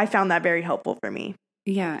 I found that very helpful for me.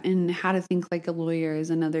 Yeah, and How to Think Like a Lawyer is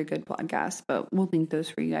another good podcast, but we'll link those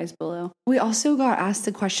for you guys below. We also got asked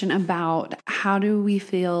a question about how do we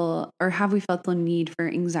feel, or have we felt the need for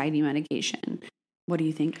anxiety medication? What do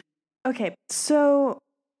you think? Okay, so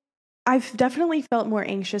I've definitely felt more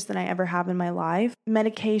anxious than I ever have in my life.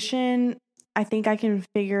 Medication, I think I can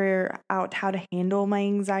figure out how to handle my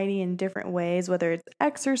anxiety in different ways, whether it's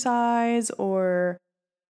exercise or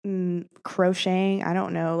crocheting. I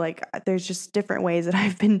don't know. Like there's just different ways that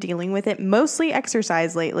I've been dealing with it. Mostly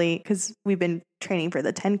exercise lately because we've been training for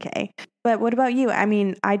the 10K. But what about you? I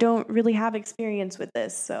mean, I don't really have experience with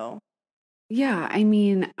this, so. Yeah, I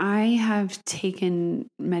mean, I have taken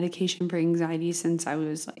medication for anxiety since I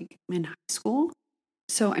was like in high school.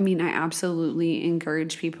 So, I mean, I absolutely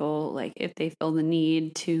encourage people, like, if they feel the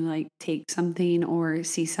need to, like, take something or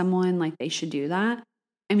see someone, like, they should do that.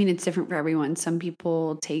 I mean, it's different for everyone. Some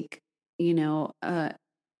people take, a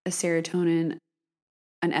serotonin,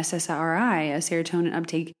 an SSRI, a serotonin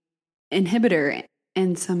uptake inhibitor.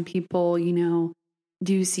 And some people,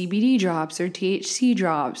 do CBD drops or THC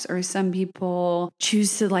drops, or some people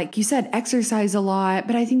choose to, like you said, exercise a lot.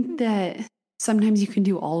 But I think that sometimes you can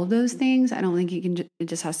do all of those things. I don't think it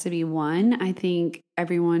just has to be one. I think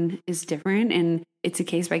everyone is different and it's a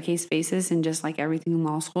case by case basis. And just like everything in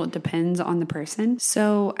law school, it depends on the person.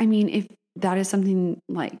 So, I mean, if that is something,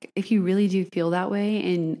 like, if you really do feel that way,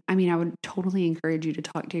 and I mean, I would totally encourage you to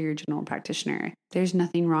talk to your general practitioner. There's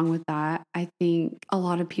nothing wrong with that. I think a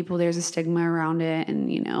lot of people, there's a stigma around it. And,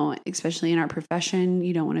 especially in our profession,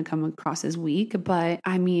 you don't want to come across as weak. But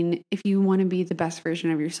I mean, if you want to be the best version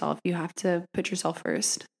of yourself, you have to put yourself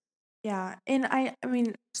first. Yeah. And I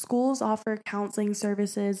mean, schools offer counseling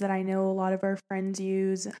services that I know a lot of our friends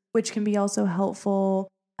use, which can be also helpful.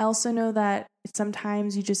 I also know that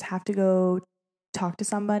sometimes you just have to go talk to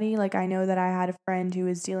somebody. Like, I know that I had a friend who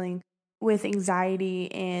was dealing with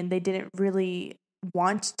anxiety and they didn't really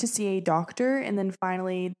want to see a doctor. And then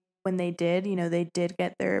finally, when they did, they did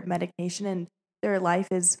get their medication and their life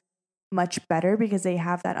is much better because they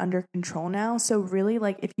have that under control now. So really,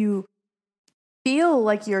 like, if you feel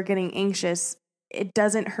like you're getting anxious, it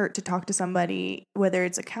doesn't hurt to talk to somebody, whether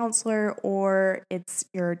it's a counselor or it's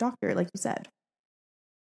your doctor, like you said.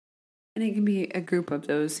 And it can be a group of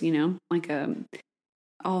those, like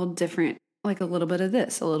all different, like a little bit of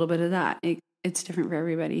this, a little bit of that. It's different for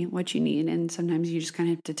everybody, what you need. And sometimes you just kind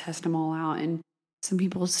of have to test them all out. And some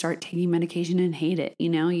people start taking medication and hate it.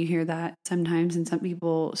 You hear that sometimes, and some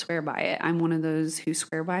people swear by it. I'm one of those who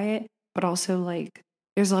swear by it. But also, like,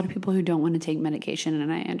 there's a lot of people who don't want to take medication,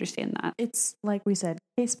 and I understand that. It's, like we said,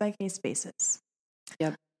 case by case basis.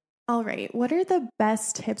 Yep. All right. What are the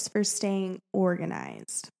best tips for staying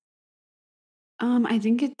organized? I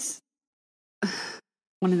think it's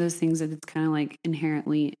one of those things that it's kind of like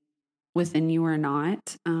inherently within you or not,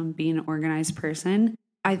 being an organized person.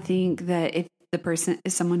 I think that if the person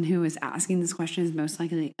is someone who is asking this question is most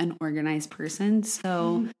likely an organized person.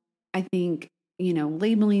 So I think,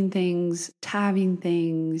 labeling things, tabbing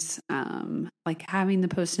things, like having the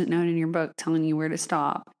Post-it note in your book telling you where to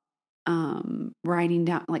stop, writing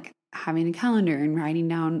down, like having a calendar and writing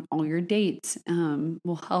down all your dates,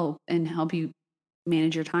 will help you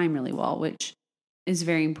manage your time really well, which is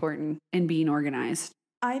very important in being organized.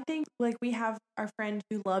 I think, like, we have our friend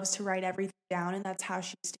who loves to write everything down, and that's how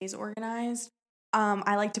she stays organized.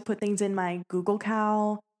 I like to put things in my Google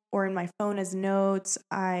Cal or in my phone as notes.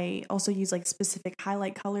 I also use, like, specific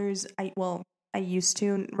highlight colors. I used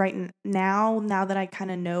to. Right now that I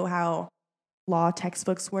kind of know how law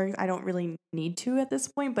textbooks work, I don't really need to at this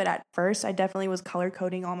point. But at first, I definitely was color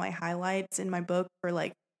coding all my highlights in my book for,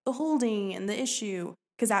 like, the holding and the issue,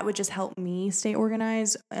 because that would just help me stay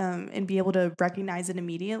organized and be able to recognize it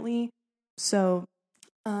immediately. So,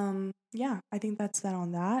 yeah, I think that's that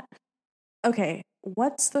on that. Okay,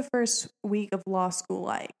 what's the first week of law school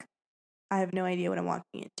like? I have no idea what I'm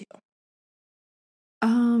walking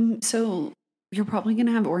into. So you're probably going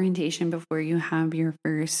to have orientation before you have your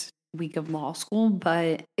first week of law school,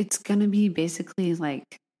 but it's going to be basically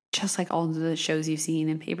like just like all the shows you've seen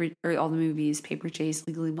in all the movies, Paper Chase,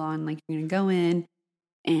 Legally Blonde. Like, you're going to go in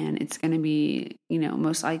and it's going to be,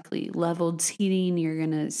 most likely leveled seating. You're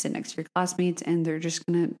going to sit next to your classmates and they're just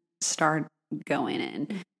going to start going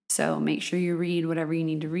in. So make sure you read whatever you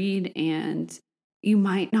need to read, and you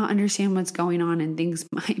might not understand what's going on and things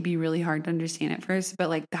might be really hard to understand at first, but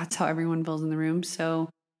like that's how everyone feels in the room. So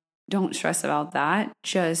don't stress about that.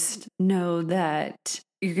 Just know that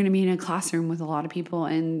you're going to be in a classroom with a lot of people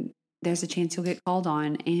and there's a chance you'll get called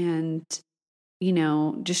on, and,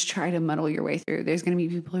 just try to muddle your way through. There's going to be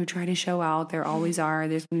people who try to show out. There always are.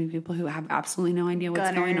 There's going to be people who have absolutely no idea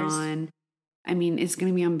what's going on. I mean, it's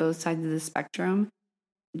going to be on both sides of the spectrum.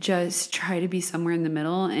 Just try to be somewhere in the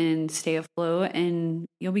middle and stay afloat and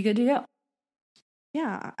you'll be good to go.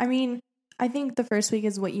 Yeah. I mean, I think the first week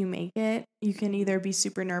is what you make it. You can either be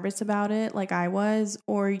super nervous about it like I was,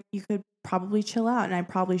 or you could probably chill out, and I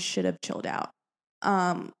probably should have chilled out.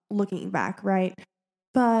 Looking back, right?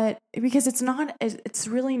 But because it's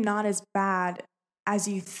really not as bad as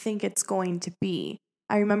you think it's going to be.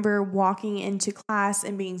 I remember walking into class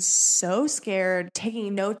and being so scared,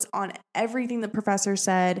 taking notes on everything the professor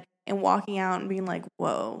said and walking out and being like,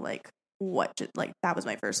 whoa, like that was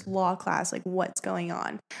my first law class, like what's going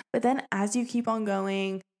on? But then as you keep on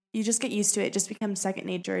going, you just get used to it. It just becomes second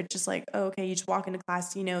nature. It's just like, oh, okay, you just walk into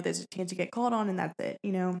class, there's a chance you get called on and that's it,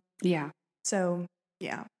 Yeah. So,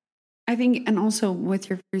 yeah. I think, and also with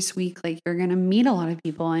your first week, like you're going to meet a lot of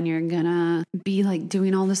people and you're going to be like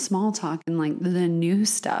doing all the small talk and like the new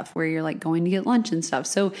stuff where you're like going to get lunch and stuff.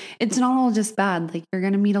 So it's not all just bad. Like you're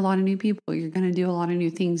going to meet a lot of new people. You're going to do a lot of new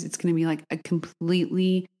things. It's going to be like a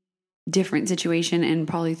completely different situation and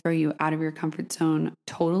probably throw you out of your comfort zone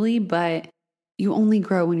totally. But you only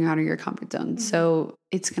grow when you're out of your comfort zone. Mm-hmm. So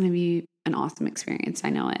it's going to be an awesome experience. I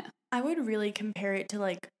know it. I would really compare it to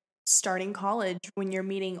like starting college when you're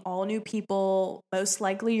meeting all new people. Most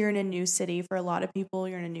likely you're in a new city. For a lot of people,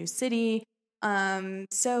 you're in a new city.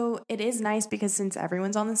 So it is nice because since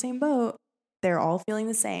everyone's on the same boat, they're all feeling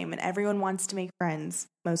the same and everyone wants to make friends,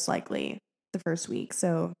 most likely the first week.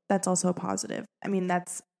 So that's also a positive. I mean,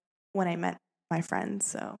 that's when I met my friends.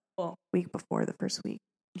 So, week before the first week.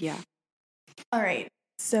 Yeah. All right.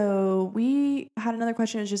 So we had another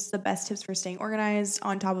question. It was just the best tips for staying organized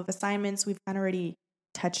on top of assignments. We've kind of already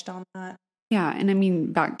touched on that. Yeah. And I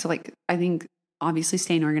mean, back to like, I think obviously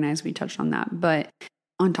staying organized, we touched on that. But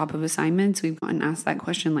on top of assignments, we've gotten asked that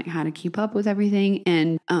question, like how to keep up with everything.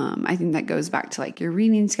 And I think that goes back to like your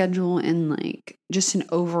reading schedule and like just an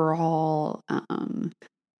overall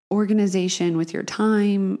organization with your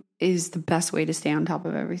time is the best way to stay on top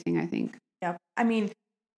of everything, I think. Yep. I mean,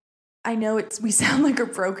 I know we sound like a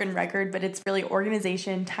broken record, but it's really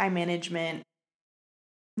organization, time management,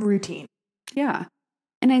 routine. Yeah.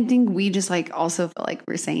 And I think we just like also feel like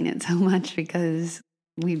we're saying it so much because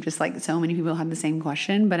we've just like so many people have the same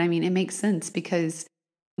question. But I mean, it makes sense because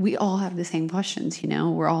we all have the same questions,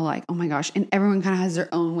 we're all like, oh my gosh. And everyone kind of has their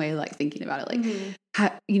own way of like thinking about it. Like,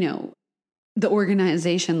 how, the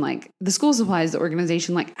organization, like the school supplies, the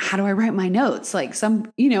organization, like how do I write my notes? Like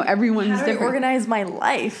everyone's how do different. I organize my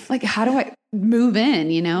life? Like how do I move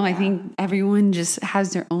in? Yeah. I think everyone just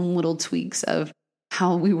has their own little tweaks of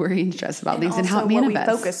how we worry and stress about things and how it manifests.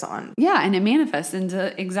 What we focus on. Yeah. And it manifests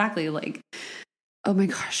into exactly like, oh my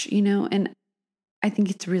gosh, and I think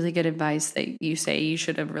it's really good advice that you say you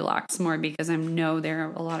should have relaxed more because I know there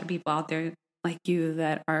are a lot of people out there like you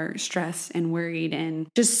that are stressed and worried and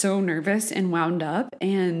just so nervous and wound up.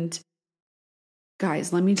 And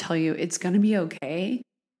guys, let me tell you, it's going to be okay.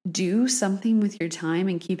 Do something with your time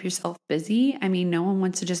and keep yourself busy. I mean, no one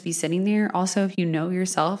wants to just be sitting there. Also, if you know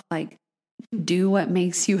yourself, like do what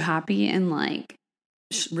makes you happy and like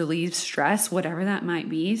relieve stress, whatever that might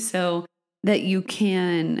be, so that you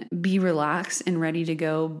can be relaxed and ready to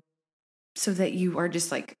go so that you are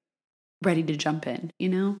just like ready to jump in,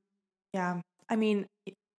 Yeah. I mean,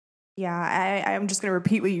 yeah, I'm just going to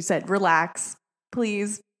repeat what you said. Relax,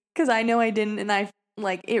 please. Because I know I didn't. And I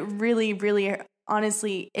like it really, really,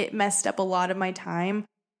 honestly, it messed up a lot of my time.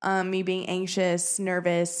 Me being anxious,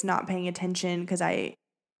 nervous, not paying attention because I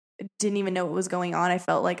didn't even know what was going on. I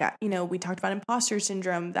felt like, we talked about imposter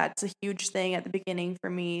syndrome. That's a huge thing at the beginning for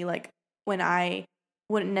me. Like when I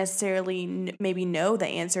wouldn't necessarily maybe know the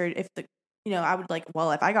answer. If I would like,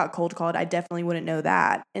 well, if I got cold called, I definitely wouldn't know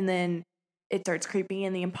that. And then it starts creeping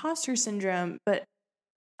in the imposter syndrome. But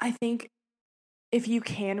I think if you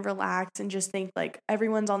can relax and just think like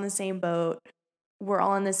everyone's on the same boat, we're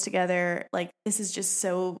all in this together. Like this is just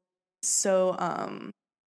so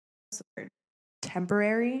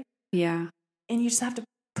temporary. Yeah. And you just have to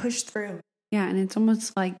push through. Yeah. And it's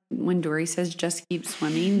almost like when Dory says, just keep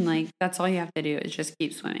swimming. Like that's all you have to do is just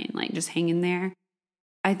keep swimming. Like just hang in there.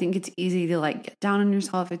 I think it's easy to like get down on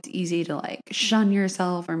yourself. It's easy to like shun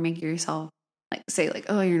yourself or make yourself like say like,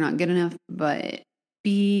 oh, you're not good enough, but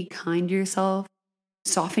be kind to yourself,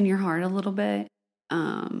 soften your heart a little bit,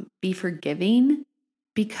 be forgiving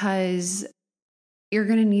because you're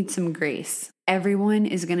going to need some grace. Everyone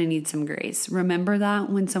is going to need some grace. Remember that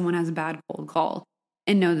when someone has a bad cold call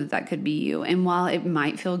and know that that could be you. And while it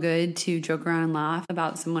might feel good to joke around and laugh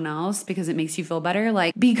about someone else because it makes you feel better,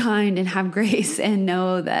 like be kind and have grace and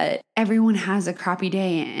know that everyone has a crappy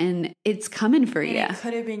day and it's coming for you. It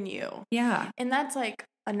could have been you. Yeah. And that's like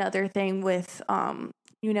another thing with,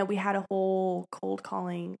 we had a whole cold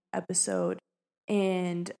calling episode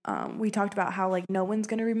and we talked about how like no one's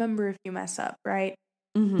going to remember if you mess up, right?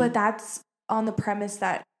 Mm-hmm. But that's on the premise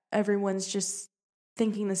that everyone's just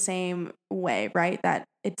thinking the same way, right? That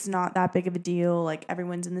it's not that big of a deal. Like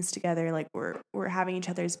everyone's in this together. Like we're having each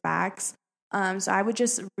other's backs. So I would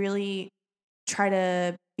just really try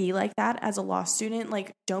to be like that as a law student.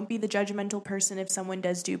 Like don't be the judgmental person if someone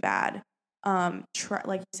does do bad. Try,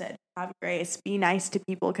 like you said, have grace, be nice to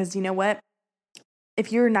people. Cause you know what?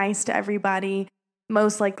 If you're nice to everybody,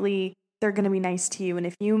 most likely they're going to be nice to you. And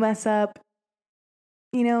if you mess up,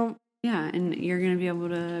 Yeah, and you're going to be able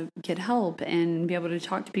to get help and be able to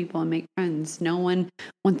talk to people and make friends. No one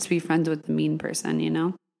wants to be friends with the mean person, you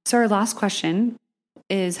know? So our last question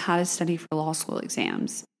is how to study for law school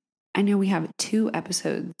exams. I know we have 2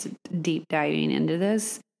 episodes deep diving into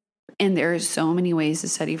this, and there are so many ways to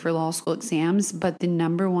study for law school exams, but the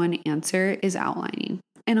number one answer is outlining.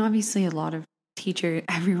 And obviously a lot of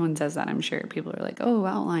everyone says that, I'm sure. People are like, oh,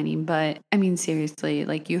 outlining. But I mean, seriously,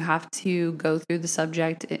 like you have to go through the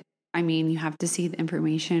subject. You have to see the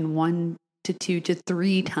information 1 to 2 to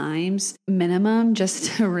 3 times minimum just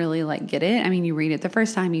to really like get it. I mean, you read it the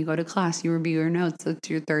first time, you go to class, you review your notes, it's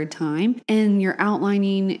your 3rd time. And your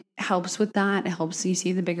outlining helps with that. It helps you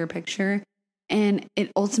see the bigger picture. And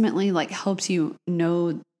it ultimately like helps you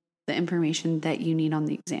know the information that you need on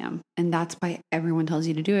the exam. And that's why everyone tells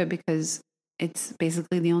you to do it, because it's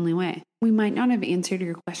basically the only way. We might not have answered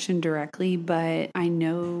your question directly, but I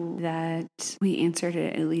know that we answered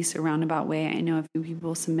it at least a roundabout way. I know a few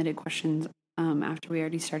people submitted questions after we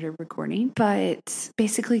already started recording. But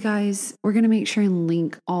basically, guys, we're going to make sure and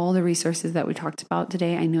link all the resources that we talked about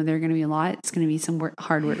today. I know there are going to be a lot. It's going to be some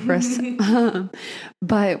hard work for us.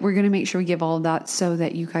 But we're going to make sure we give all of that so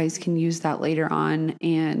that you guys can use that later on.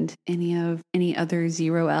 And any other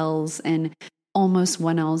 0Ls and almost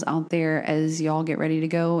 1Ls out there as y'all get ready to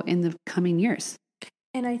go in the coming years.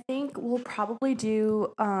 And I think we'll probably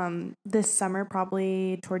do this summer,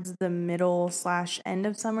 probably towards the middle / end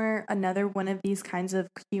of summer, another one of these kinds of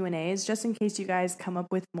Q&As, just in case you guys come up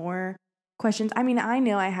with more questions. I mean, I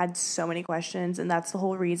know I had so many questions, and that's the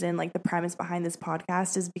whole reason, like the premise behind this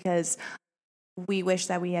podcast is because we wish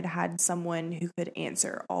that we had someone who could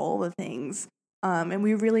answer all the things. And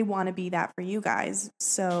we really want to be that for you guys.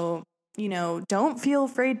 So, don't feel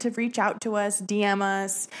afraid to reach out to us, DM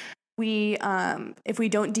us. If we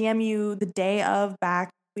don't DM you the day of back,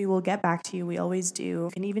 we will get back to you. We always do. You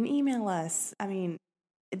can even email us. I mean,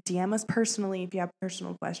 DM us personally if you have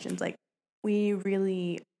personal questions. Like, we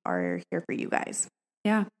really are here for you guys.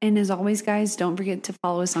 Yeah. And as always, guys, don't forget to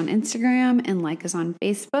follow us on Instagram and like us on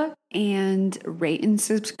Facebook and rate and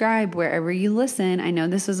subscribe wherever you listen. I know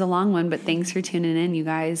this was a long one, but thanks for tuning in, you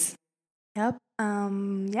guys. Yep.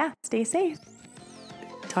 Stay safe.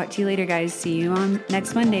 Talk to you later, guys. See you on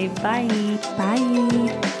next Monday. Bye.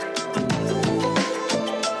 Bye.